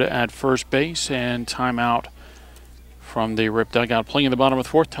aboard at first base, and timeout from the Rip dugout. Playing in the bottom of the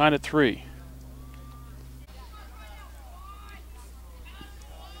fourth, tied at 3.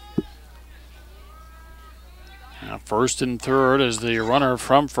 Now first and third as the runner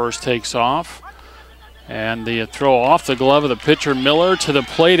from first takes off. And the throw off the glove of the pitcher, Miller. To the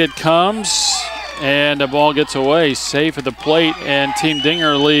plate it comes, and the ball gets away. Safe at the plate, and Team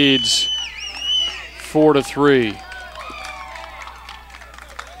Dinger leads 4-3.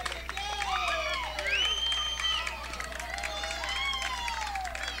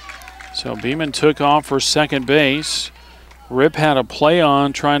 So Beeman took off for second base. Rip had a play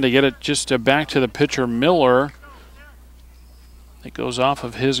on trying to get it just back to the pitcher Miller. It goes off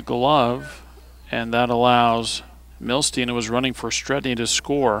of his glove, and that allows Milstein, who was running for Stredney, to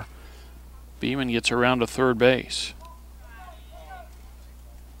score. Beeman gets around to third base.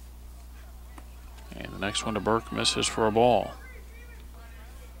 And the next one to Burke misses for a ball.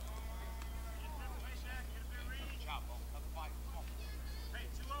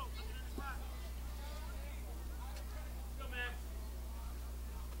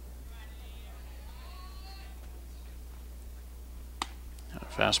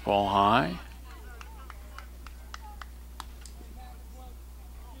 Fastball high.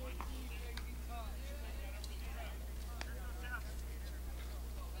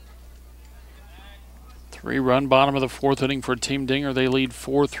 Three-run bottom of the fourth inning for Team Dinger. They lead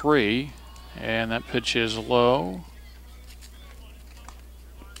 4-3, and that pitch is low.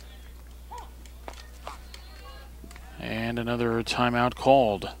 And another timeout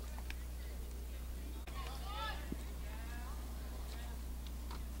called.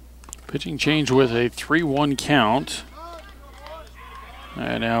 Pitching change with a 3-1 count.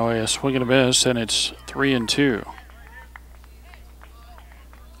 And now a swing and a miss, and it's 3-2.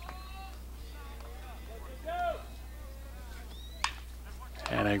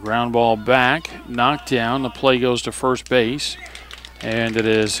 And a ground ball back, knocked down. The play goes to first base, and it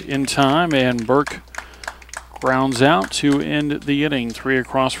is in time, and Burke grounds out to end the inning. 3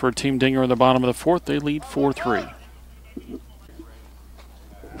 across for Team Dinger in the bottom of the fourth. They lead 4-3.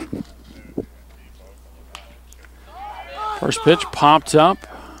 First pitch popped up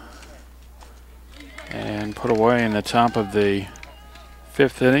and put away in the top of the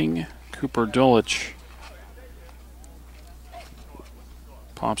fifth inning. Cooper Dulich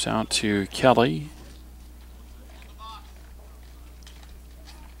pops out to Kelly.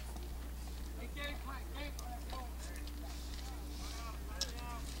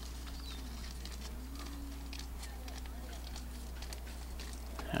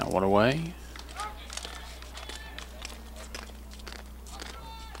 Now one away.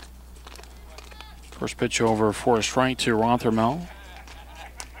 First pitch over for a strike to Rothermel.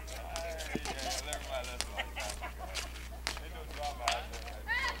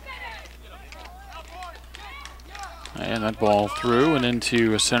 And that ball through and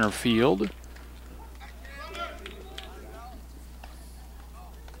into center field.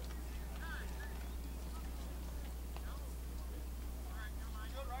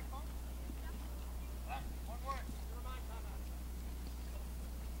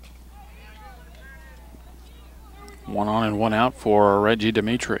 One on and one out for Reggie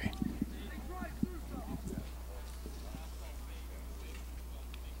Dimitri.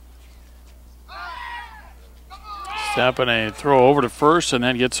 Step and a throw over to first, and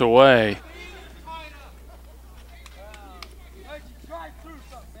that gets away.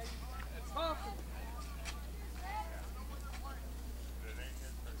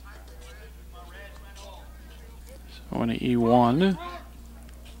 So an E1.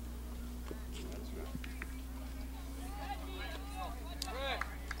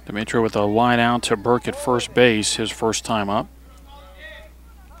 Demetrio with a line out to Burke at first base, his first time up.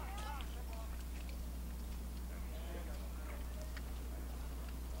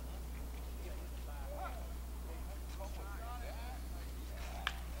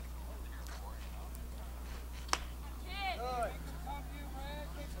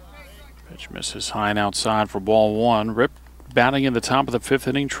 Pitch misses high and outside for ball one. Rip batting in the top of the fifth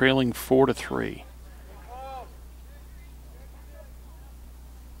inning, trailing 4-3.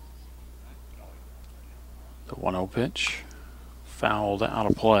 The 1-0 pitch, fouled out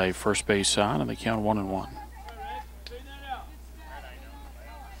of play, first base side, and they count 1-1.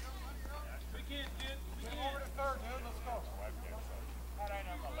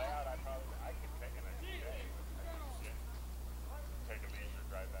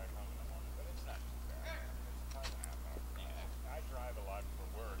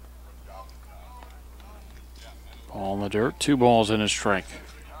 Ball in the dirt, 2 balls and a strike.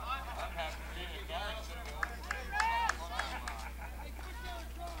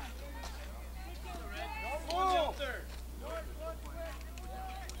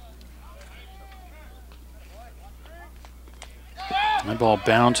 That ball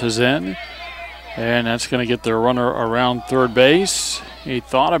bounces in, and that's going to get the runner around third base. He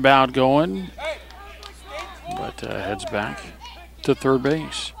thought about going, but heads back to third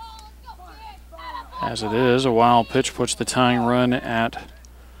base. As it is, a wild pitch puts the tying run at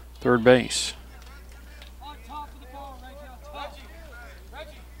third base. On top of the ball, Reggie, on top. Reggie.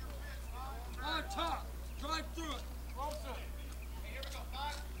 On top. Drive through it. Closer. Hey, here we go.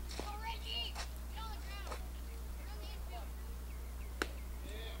 5. Go, Reggie.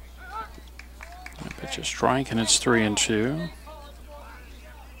 That pitch a strike, and it's 3-2.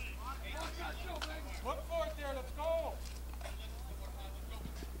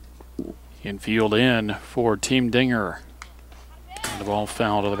 Infield in for Team Dinger. And the ball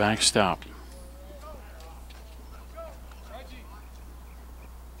foul to the backstop.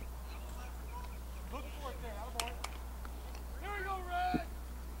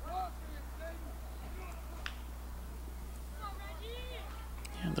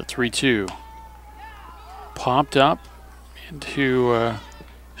 And the 3-2 popped up into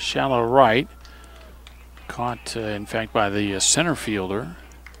shallow right. Caught, in fact, by the center fielder.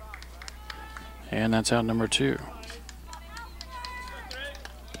 And that's out number 2.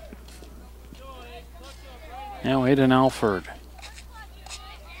 Now Aiden Alford.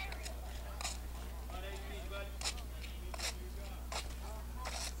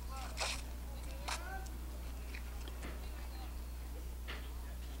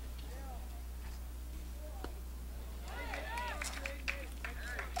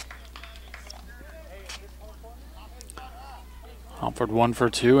 Alford 1 for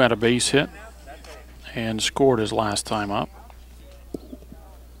 2, had a base hit and scored his last time up.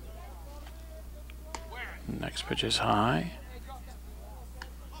 Next pitch is high.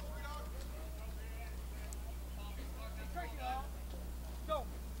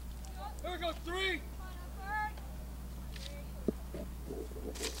 Here we go, 3.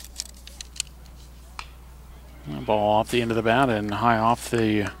 Ball off the end of the bat and high off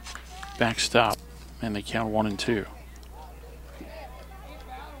the backstop, and they count 1-2.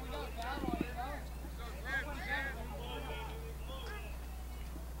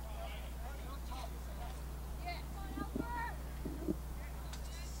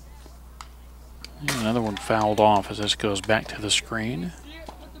 Another one fouled off as this goes back to the screen.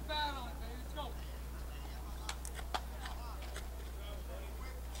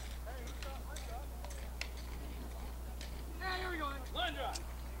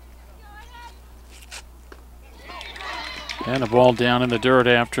 And a ball down in the dirt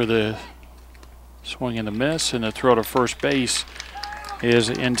after the swing and the miss, and the throw to first base is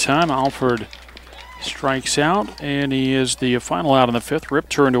in time. Alford strikes out, and he is the final out in the 5th. Rip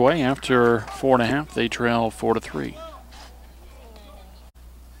turned away after 4.5. They trail 4-3.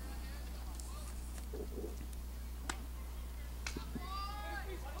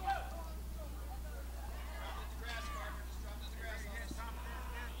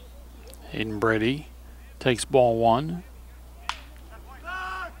 Aiden Brady takes ball 1.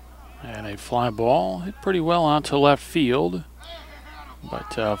 And a fly ball hit pretty well out to left field.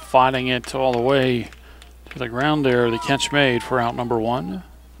 But fighting it all the way to the ground there, the catch made for out number 1.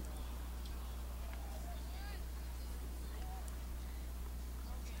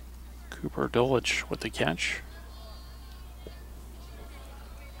 Cooper Dulwich with the catch.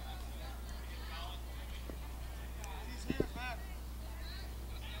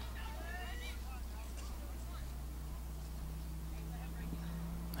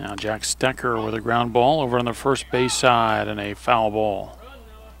 Now Jack Stecker with a ground ball over on the first base side and a foul ball.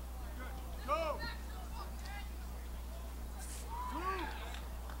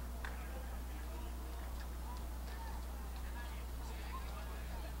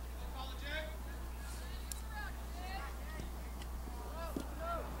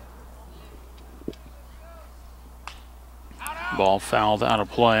 ball fouled out of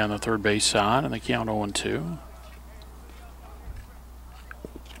play on the third base side, and the count 0-2.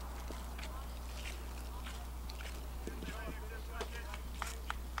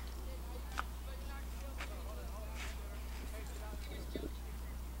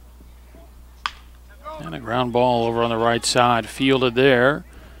 And a ground ball over on the right side, fielded there.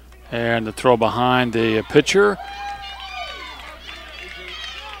 And the throw behind the pitcher.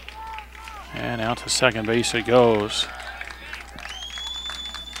 And out to second base it goes.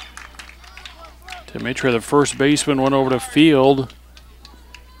 Dimitri, the first baseman, went over to field.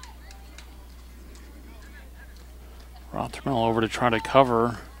 Rothermel over to try to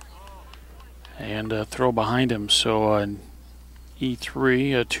cover and throw behind him. So an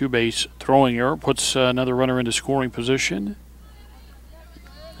E3, a two-base throwing error, puts another runner into scoring position.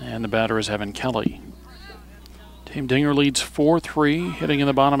 And the batter is Evan Kelly. Team Dinger leads 4-3, hitting in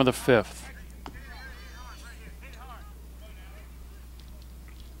the bottom of the fifth.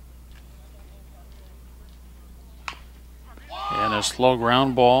 And a slow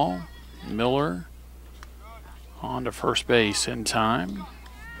ground ball. Miller on to first base in time.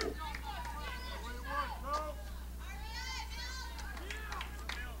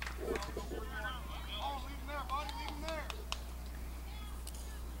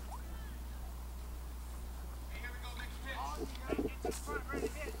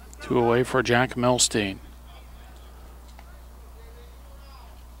 Two away for Jack Milstein.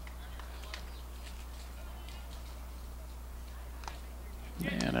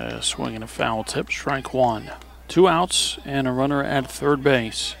 And a swing and a foul tip, strike one. 2 outs and a runner at third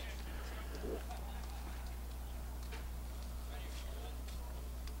base.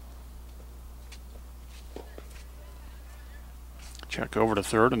 Check over to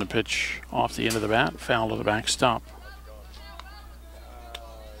third, and the pitch off the end of the bat, foul to the backstop.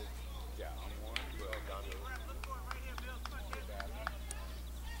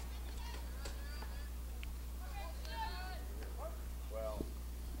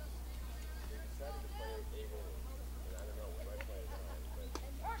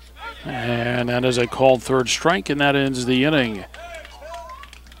 And that is a called third strike, and that ends the inning.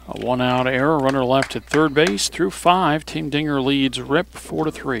 A 1-out error, runner left at third base through 5. Team Dinger leads Rip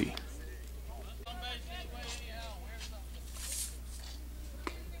 4-3.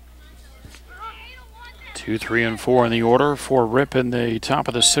 Two, 3, and 4 in the order for Rip in the top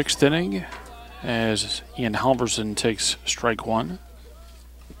of the 6th inning as Ian Halverson takes strike one.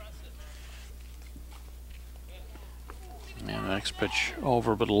 And the next pitch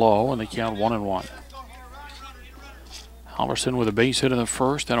over but low, and they count 1-1. Halverson with a base hit in the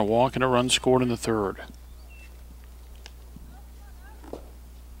first and a walk and a run scored in the third.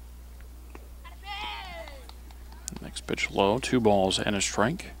 Next pitch low, 2 balls and a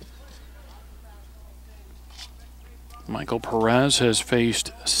strike. Michael Perez has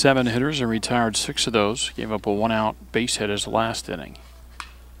faced 7 hitters and retired 6 of those. Gave up a 1-out base hit his last inning.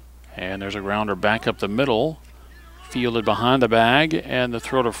 And there's a grounder back up the middle. Fielded behind the bag, and the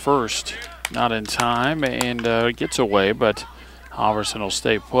throw to first. Not in time, and gets away, but Halverson will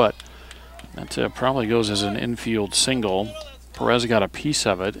stay put. That probably goes as an infield single. Perez got a piece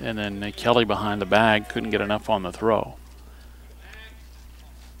of it, and then Kelly behind the bag couldn't get enough on the throw.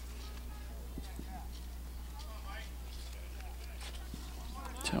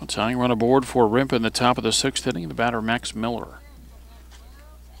 So tying run aboard for Rimp in the top of the 6th inning, the batter Max Miller.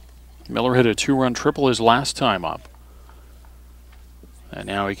 Miller hit a 2-run triple his last time up. And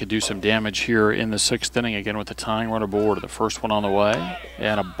now he could do some damage here in the 6th inning again with the tying run aboard. The first one on the way.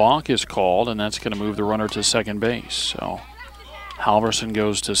 And a balk is called, and that's going to move the runner to second base. So Halverson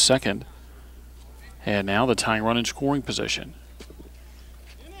goes to second. And now the tying run in scoring position.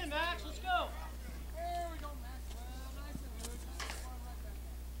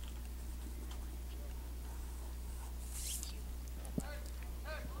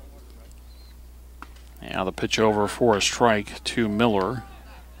 Now the pitch over for a strike to Miller.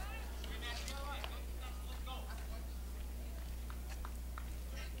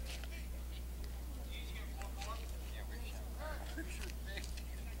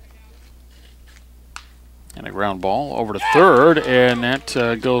 And a ground ball over to third, and that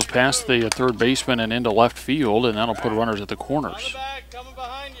goes past the third baseman and into left field, and that'll put runners at the corners. Coming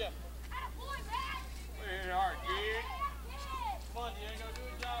behind you.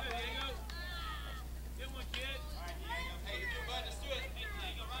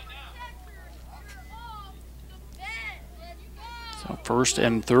 So first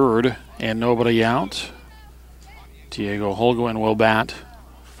and third, and nobody out. Diego Holguin will bat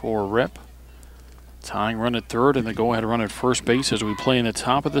for Rip. Tying run at third and the go-ahead run at first base as we play in the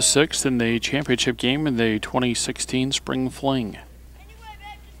top of the sixth in the championship game in the 2016 Spring Fling.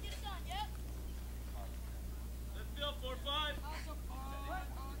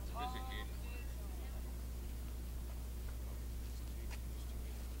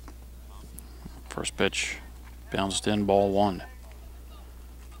 First pitch bounced in, ball one.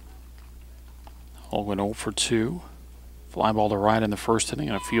 Hull went 0 for 2. Fly ball to right in the first inning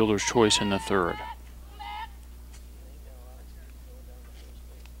and a fielder's choice in the third.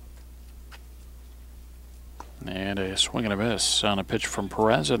 And a swing and a miss on a pitch from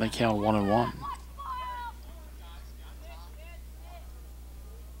Perez, and they count 1-1.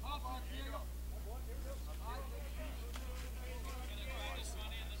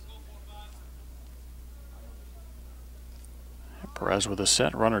 Perez with a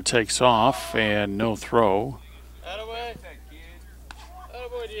set, runner takes off, and no throw.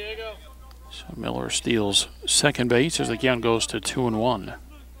 So Miller steals second base as the count goes to 2-1.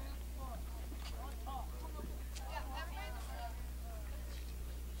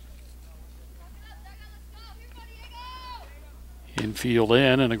 Infield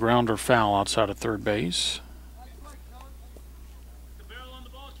in and a grounder foul outside of third base.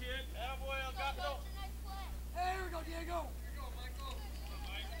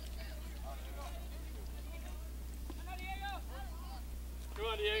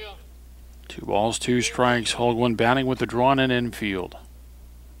 Two balls, two strikes. Holguin batting with the drawn in infield.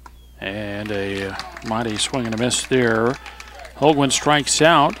 And a mighty swing and a miss there. Holguin strikes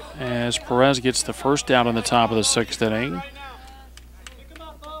out as Perez gets the first out in the top of the sixth inning.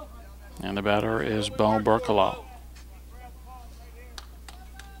 And the batter is Bo Berkalow.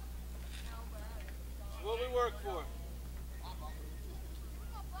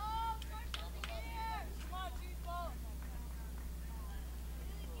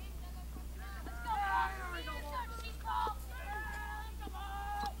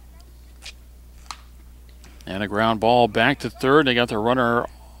 And a ground ball back to third. They got the runner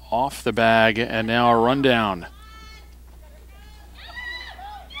off the bag, and now a rundown.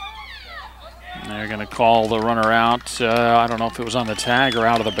 They're going to call the runner out. I don't know if it was on the tag or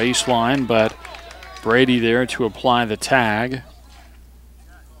out of the baseline, but Brady there to apply the tag.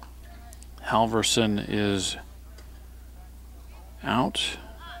 Halverson is out.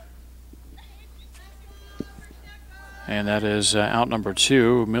 And that is out number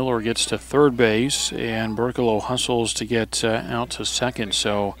 2. Miller gets to third base, and Berkalow hustles to get out to second.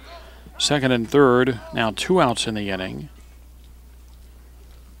 So second and third, now 2 outs in the inning.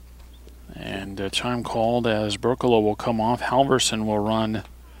 And time called as Berkalow will come off. Halverson will run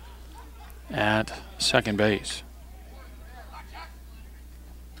at second base.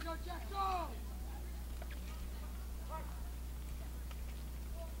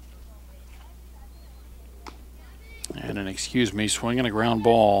 And an swing and a ground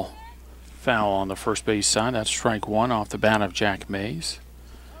ball foul on the first base side. That's strike one off the bat of Jack Mays.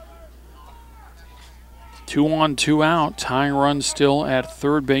 2 on, 2 out. Tying run still at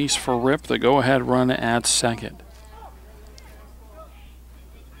third base for Rip. The go-ahead run at second.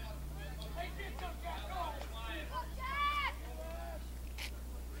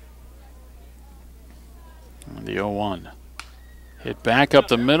 And the 0-1. Hit back up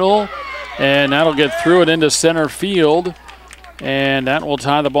the middle. And that'll get through it into center field. And that will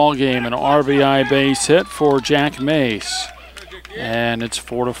tie the ball game. An RBI base hit for Jack Mace. And it's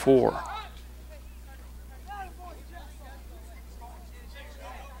 4-4.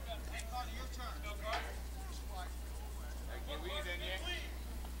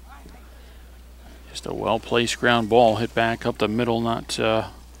 Just a well-placed ground ball hit back up the middle. Not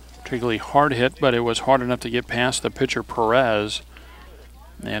particularly hard hit, but it was hard enough to get past the pitcher Perez.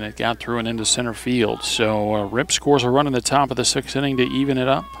 And it got through and into center field. So Rip scores a run in the top of the sixth inning to even it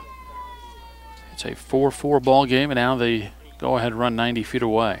up. It's a 4-4 ball game, and now they go ahead run 90 feet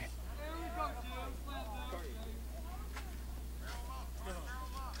away.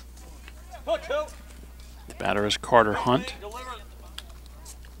 The batter is Carter Hunt.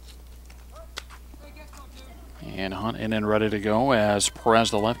 And Hunt in and ready to go as Perez,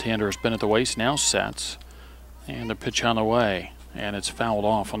 the left-hander, has been at the waist, now sets. And the pitch on the way. And it's fouled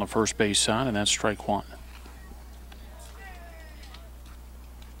off on the first base side, and that's strike one.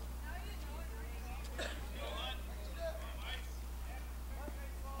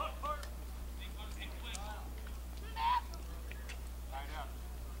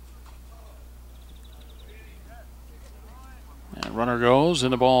 And runner goes,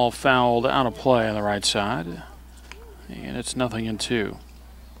 and the ball fouled out of play on the right side. And it's 0-2.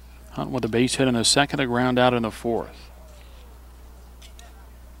 Hunt with a base hit in the second, a ground out in the fourth.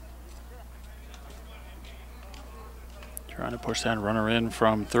 Trying to push that runner in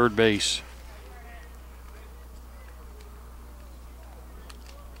from third base.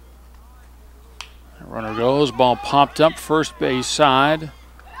 The runner goes, ball popped up first base side.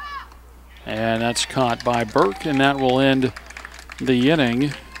 And that's caught by Burke, and that will end the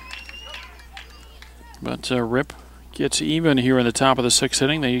inning. But Rip gets even here in the top of the sixth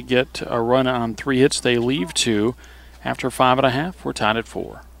inning. They get a run on 3 hits. They leave 2. After 5.5, we're tied at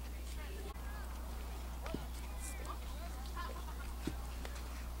 4.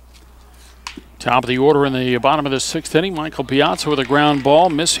 Top of the order in the bottom of the sixth inning. Michael Piazza with a ground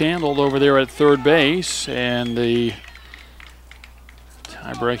ball, mishandled over there at third base, and the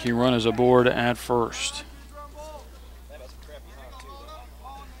tie-breaking run is aboard at first.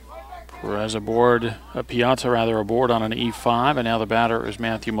 Perez aboard, Piazza rather, aboard on an E5, and now the batter is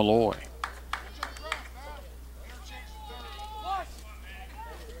Matthew Malloy.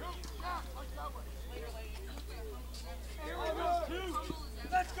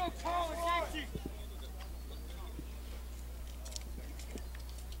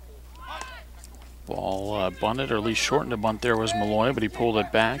 Ball bunted, or at least shortened a bunt there was Malloy, but he pulled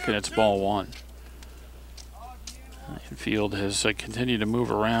it back, and it's ball 1. Infield has continued to move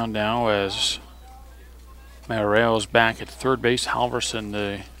around now as Marreo's back at third base. Halverson,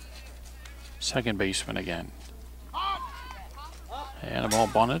 the second baseman again. And a ball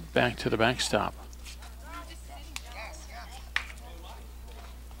bunted back to the backstop.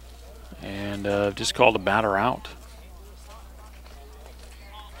 And just called the batter out.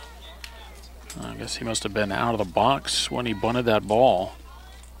 I guess he must have been out of the box when he bunted that ball.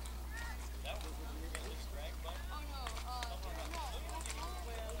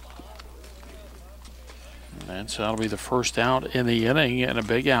 And so that'll be the first out in the inning, and a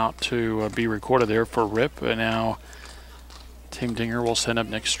big out to be recorded there for Rip. And now Tim Dinger will send up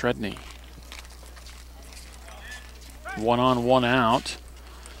Nick Stredney. 1 on, 1 out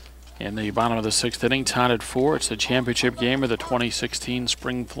in the bottom of the sixth inning, tied at 4. It's the championship game of the 2016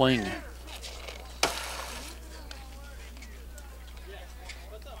 Spring Fling.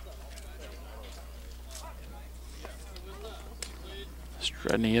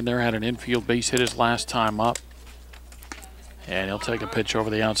 Stredney in there, had an infield base hit his last time up. And he'll take a pitch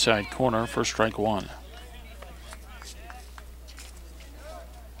over the outside corner for strike 1.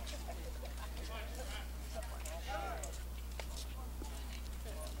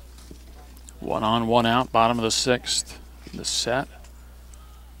 One on, 1 out, bottom of the sixth. The set.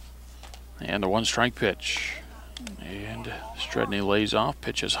 And the 1-strike pitch. And Stredney lays off,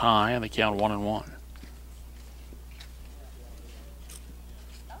 pitches high, and the count 1-1.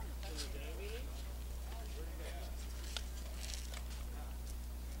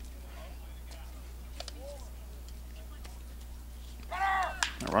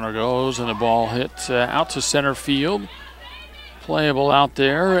 The runner goes, and the ball hit out to center field. Playable out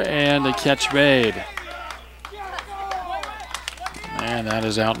there, and the catch made. And that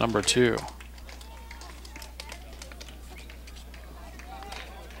is out number 2.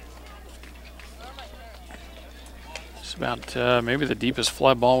 It's about maybe the deepest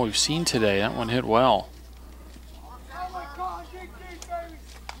fly ball we've seen today. That one hit well.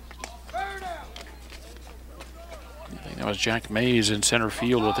 That was Jack Mays in center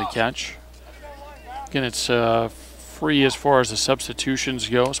field with the catch. Again, it's free as far as the substitutions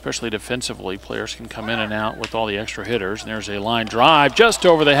go, especially defensively. Players can come in and out with all the extra hitters. And there's a line drive just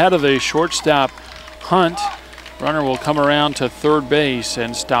over the head of the shortstop, Hunt. Runner will come around to third base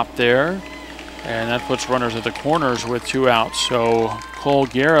and stop there. And that puts runners at the corners with 2 outs. So Cole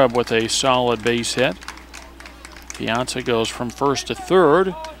Garab with a solid base hit. Piazza goes from first to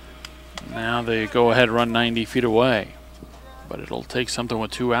third. Now they go ahead, run 90 feet away. But it'll take something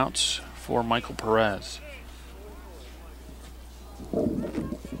with 2 outs for Michael Perez.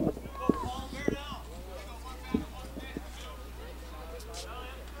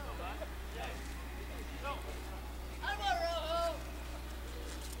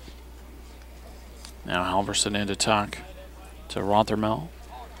 Now Halverson in to talk to Rothermel.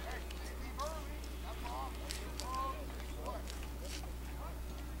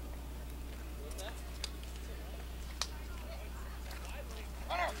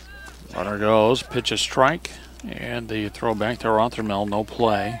 Runner goes, pitch a strike, and the throw back to Rothermel, no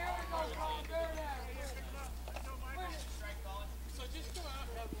play.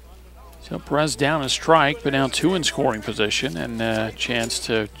 So Perez down a strike, but now 2 in scoring position, and a chance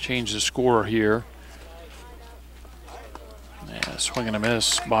to change the score here. Yeah, swing and a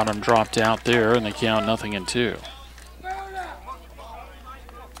miss, bottom dropped out there, and the count 0-2.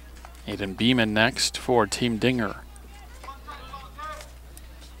 Aiden Beeman next for Team Dinger.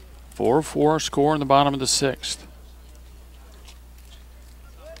 4-4 score in the bottom of the sixth.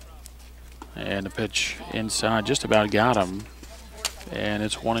 And the pitch inside just about got him. And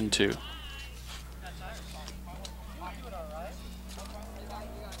it's 1-2.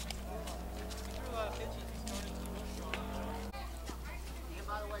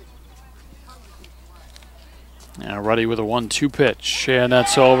 Now Ruddy with a 1-2 pitch, and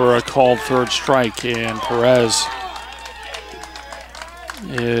that's over a called third strike, and Perez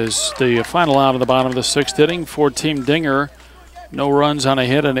is the final out of the bottom of the 6th inning for Team Dinger. No runs on a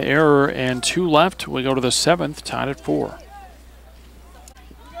hit, an error, and 2 left. We go to the 7th, tied at 4.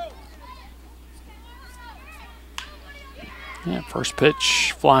 Yeah, first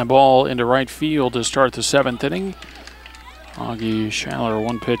pitch, fly ball into right field to start the 7th inning. Augie Schaller,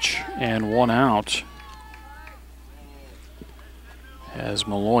 1 pitch and 1 out, as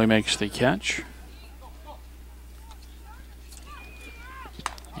Malloy makes the catch.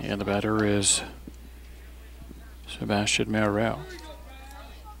 And the batter is Sebastian Merrill.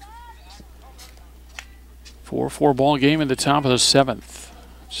 4-4 ball game in the top of the 7th.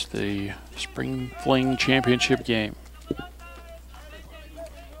 It's the Spring Fling Championship game.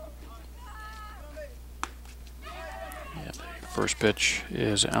 And the first pitch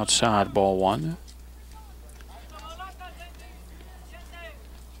is outside, ball 1.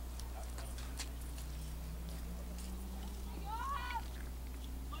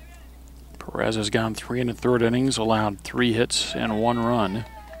 Perez has gone 3 1/3 innings, allowed 3 hits and 1 run.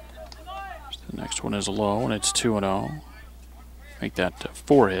 The next one is low, and it's 2-0. Make that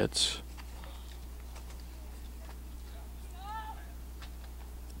 4 hits.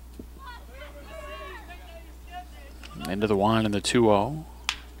 Into the wind and the 2-0.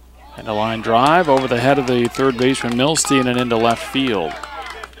 And a line drive over the head of the third baseman Milstein and into left field.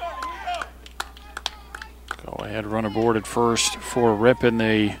 Go ahead, run aboard at first for Rip in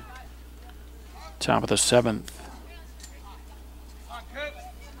the top of the 7th.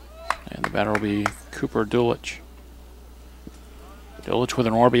 And the batter will be Cooper Dulich. Dulich with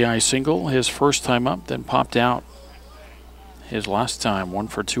an RBI single, his first time up, then popped out his last time, 1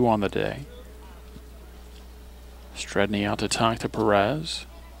 for 2 on the day. Stredney out to talk to Perez.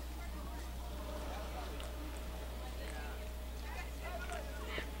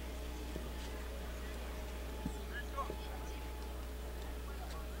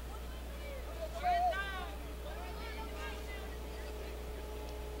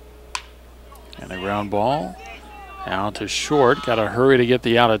 And a ground ball out to short. Got to hurry to get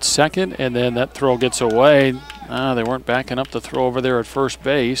the out at second, and then that throw gets away. They weren't backing up the throw over there at first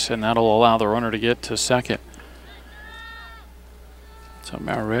base, and that'll allow the runner to get to second. So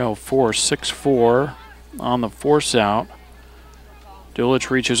Marrero 4-6-4 on the force out. Dulich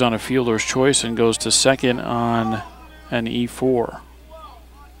reaches on a fielder's choice and goes to second on an E4,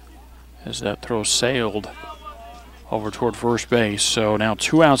 as that throw sailed over toward first base. So now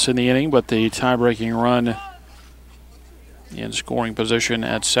 2 outs in the inning, but the tie-breaking run in scoring position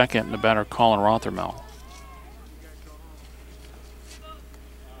at second, the batter Colin Rothermel.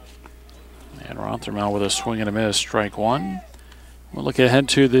 And Rothermel with a swing and a miss, strike 1. We'll look ahead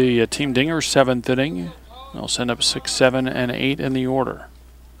to the Team Dinger 7th inning. They'll send up 6, 7, and 8 in the order.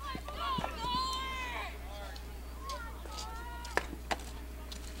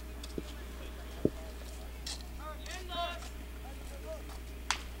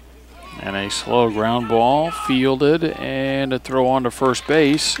 And a slow ground ball fielded, and a throw on to first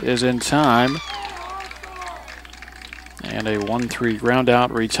base is in time. And a 1-3 ground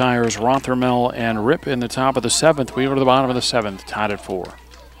out retires Rothermel and Rip in the top of the 7th. We go to the bottom of the 7th, tied at 4.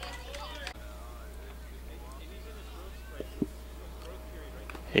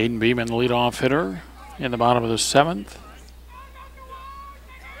 Aiden Beeman, the leadoff hitter, in the bottom of the 7th.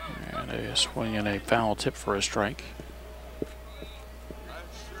 And a swing and a foul tip for a strike.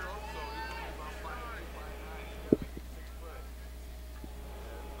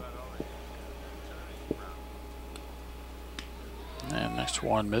 And next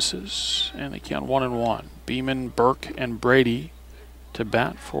one misses, and they count 1-1. Beeman, Burke, and Brady to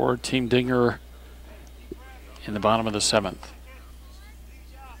bat for Team Dinger in the bottom of the 7th.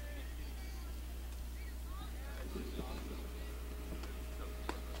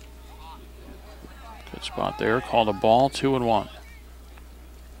 Good spot there, called a ball, 2-1.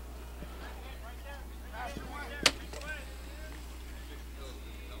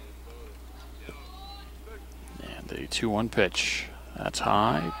 And the 2-1 pitch. That's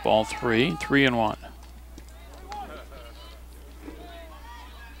high, ball 3, 3-1.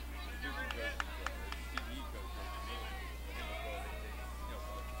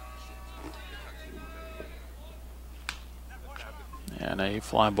 And a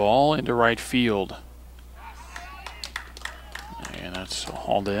fly ball into right field. And that's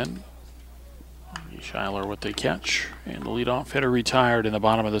hauled in. Schuyler with the catch, and the leadoff hitter retired in the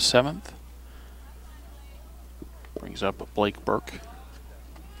bottom of the 7th. Brings up Blake Burke.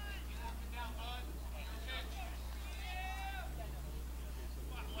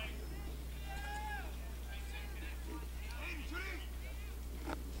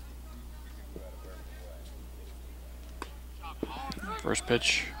 First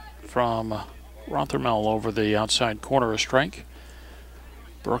pitch from Rothermel over the outside corner, a strike.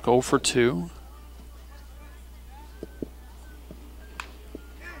 Burke 0 for 2.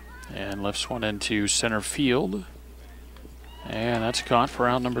 And lifts one into center field. And that's caught for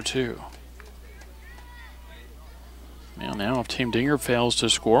out number 2. Now if Team Dinger fails to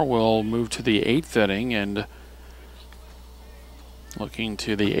score, we'll move to the 8th inning, and looking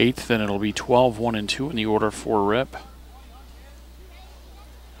to the 8th, then it'll be 12, 1 and 2 in the order for Rip.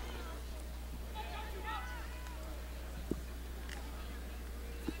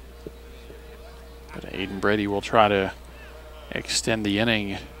 But Aiden Brady will try to extend the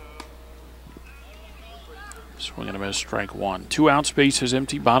inning. Swing and a miss, strike 1. 2 outs, bases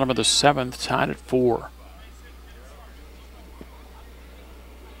empty, bottom of the 7th, tied at 4.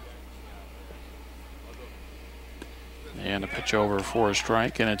 And a pitch over for a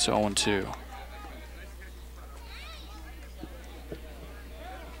strike, and it's 0-2.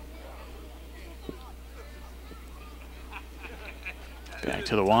 Back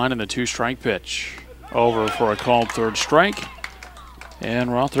to the line, and the 2-strike pitch. Over for a called 3rd strike. And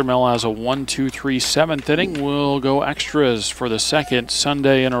Rothermel has a 1-2-3 7th inning. We'll go extras for the 2nd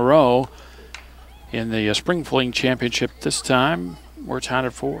Sunday in a row in the Spring Fling Championship. This time, we're tied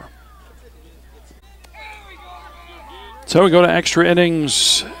at 4. So we go to extra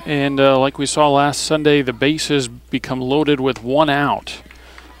innings, and like we saw last Sunday, the bases become loaded with 1 out.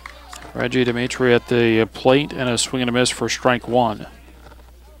 Reggie Dimitri at the plate, and a swing and a miss for strike 1.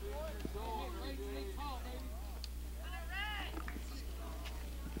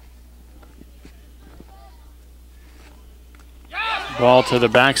 Ball to the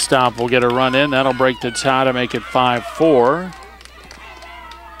backstop will get a run in. That'll break the tie to make it 5-4.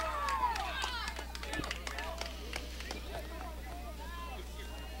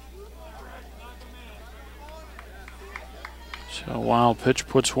 So wild pitch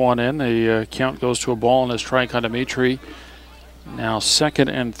puts one in. The count goes to a ball and a strike on Dimitri. Now 2nd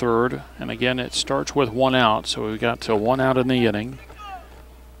and 3rd. And again, it starts with 1 out. So we've got to 1 out in the inning.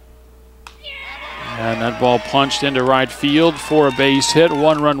 And that ball punched into right field for a base hit.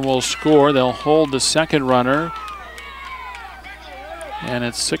 1 run will score. They'll hold the 2nd runner. And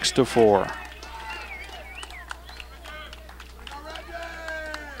it's 6-4.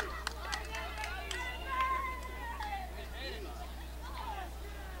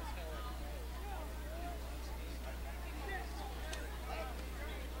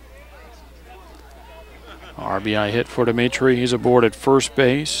 RBI hit for Dimitri. He's aboard at first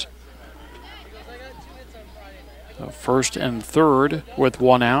base. So 1st and 3rd with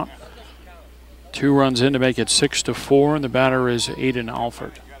 1 out. 2 runs in to make it 6-4, and the batter is Aiden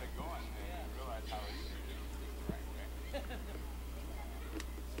Alford.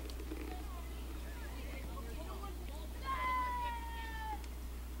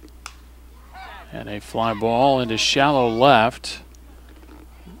 And a fly ball into shallow left.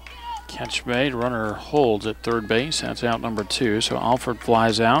 Catch made, runner holds at 3rd base. That's out number 2, so Alford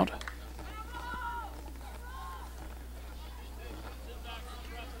flies out.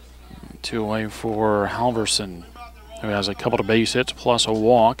 2 away for Halverson, who has a couple of base hits plus a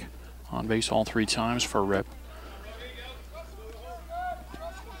walk. On base all 3 times for Rip.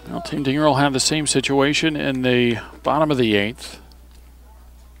 Well, Team Dinger will have the same situation in the bottom of the 8th.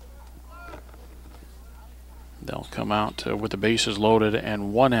 They'll come out with the bases loaded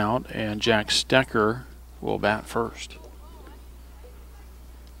and 1 out, and Jack Stecker will bat first.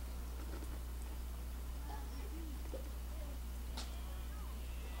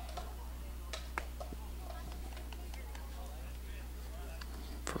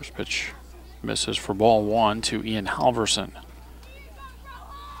 First pitch misses for ball 1 to Ian Halverson.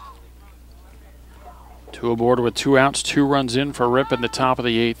 2 aboard with 2 outs, 2 runs in for Rip in the top of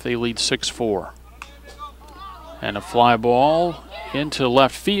the 8th. They lead 6-4. And a fly ball into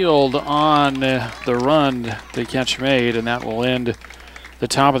left field on the run the catch made, and that will end the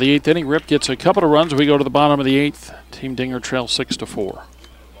top of the 8th inning. Rip gets a couple of runs. We go to the bottom of the 8th. Team Dinger trails 6-4.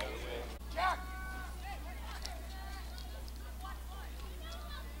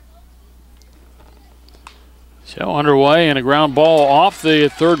 So underway, and a ground ball off the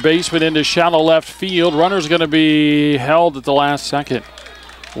 3rd baseman into shallow left field. Runner's going to be held at the last second.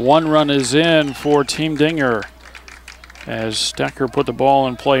 1 run is in for Team Dinger. as Stecker put the ball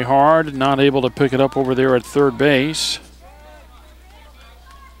in play hard, not able to pick it up over there at third base.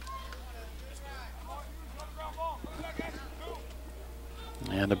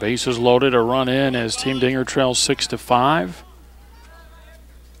 And the base is loaded, a run in as Team Dinger trails 6-5.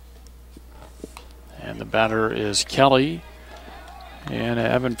 And the batter is Kelly. And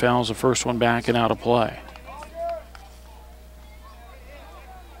Evan fouls the first one back and out of play.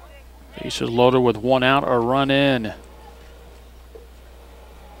 Base is loaded with one out, a run in.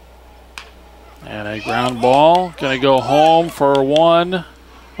 And a ground ball, going to go home for one.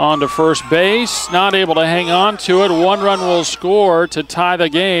 On to first base, not able to hang on to it. One run will score to tie the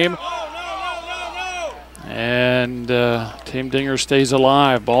game. And Team Dinger stays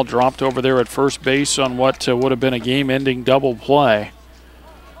alive. Ball dropped over there at first base on what would have been a game-ending double play.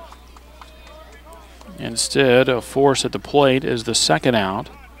 Instead, a force at the plate is the second out.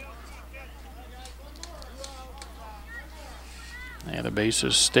 And the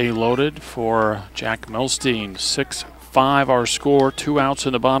bases stay loaded for Jack Milstein. 6-5 our score, 2 outs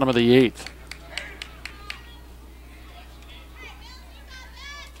in the bottom of the 8th.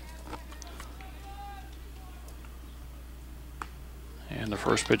 And the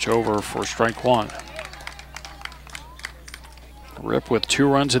first pitch over for strike one. Rip with 2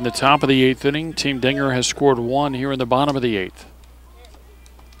 runs in the top of the 8th inning. Team Dinger has scored 1 here in the bottom of the 8th.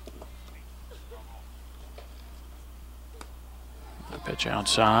 The pitch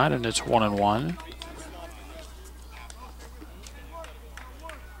outside, and it's 1-1.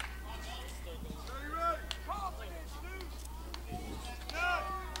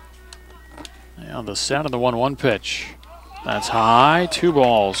 And the set of the 1-1 pitch. That's high, 2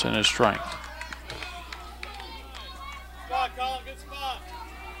 balls and a strike. Spot, Colin, good spot.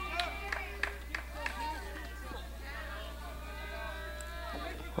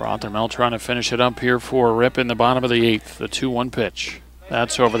 Rothermel trying to finish it up here for Rip in the bottom of the 8th. The 2-1 pitch.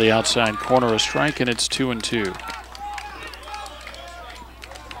 That's over the outside corner, a strike, and it's 2-2.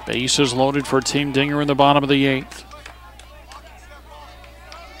 Bases loaded for Team Dinger in the bottom of the 8th.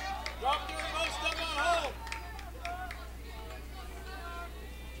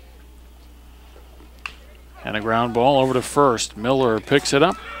 And a ground ball over to first. Miller picks it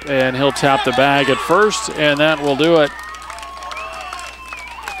up, and he'll tap the bag at first, and that will do it.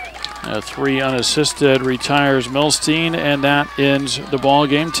 A 3 unassisted retires Milstein, and that ends the ball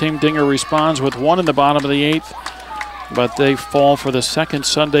game. Team Dinger responds with 1 in the bottom of the 8th, but they fall for the second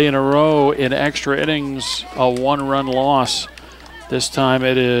Sunday in a row in extra innings, a 1-run loss. This time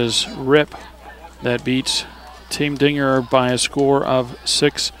it is Rip that beats Team Dinger by a score of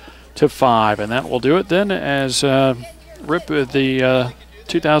 6-5, and that will do it then as Rip the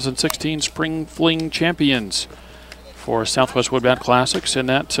 2016 Spring Fling champions for Southwest Woodbat Classics, and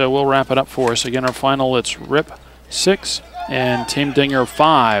that will wrap it up for us. Again, our final, it's Rip 6 and Team Dinger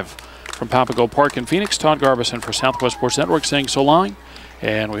 5. From Papago Park in Phoenix, Todd Garbison for Southwest Sports Network saying so long,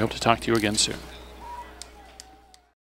 and we hope to talk to you again soon.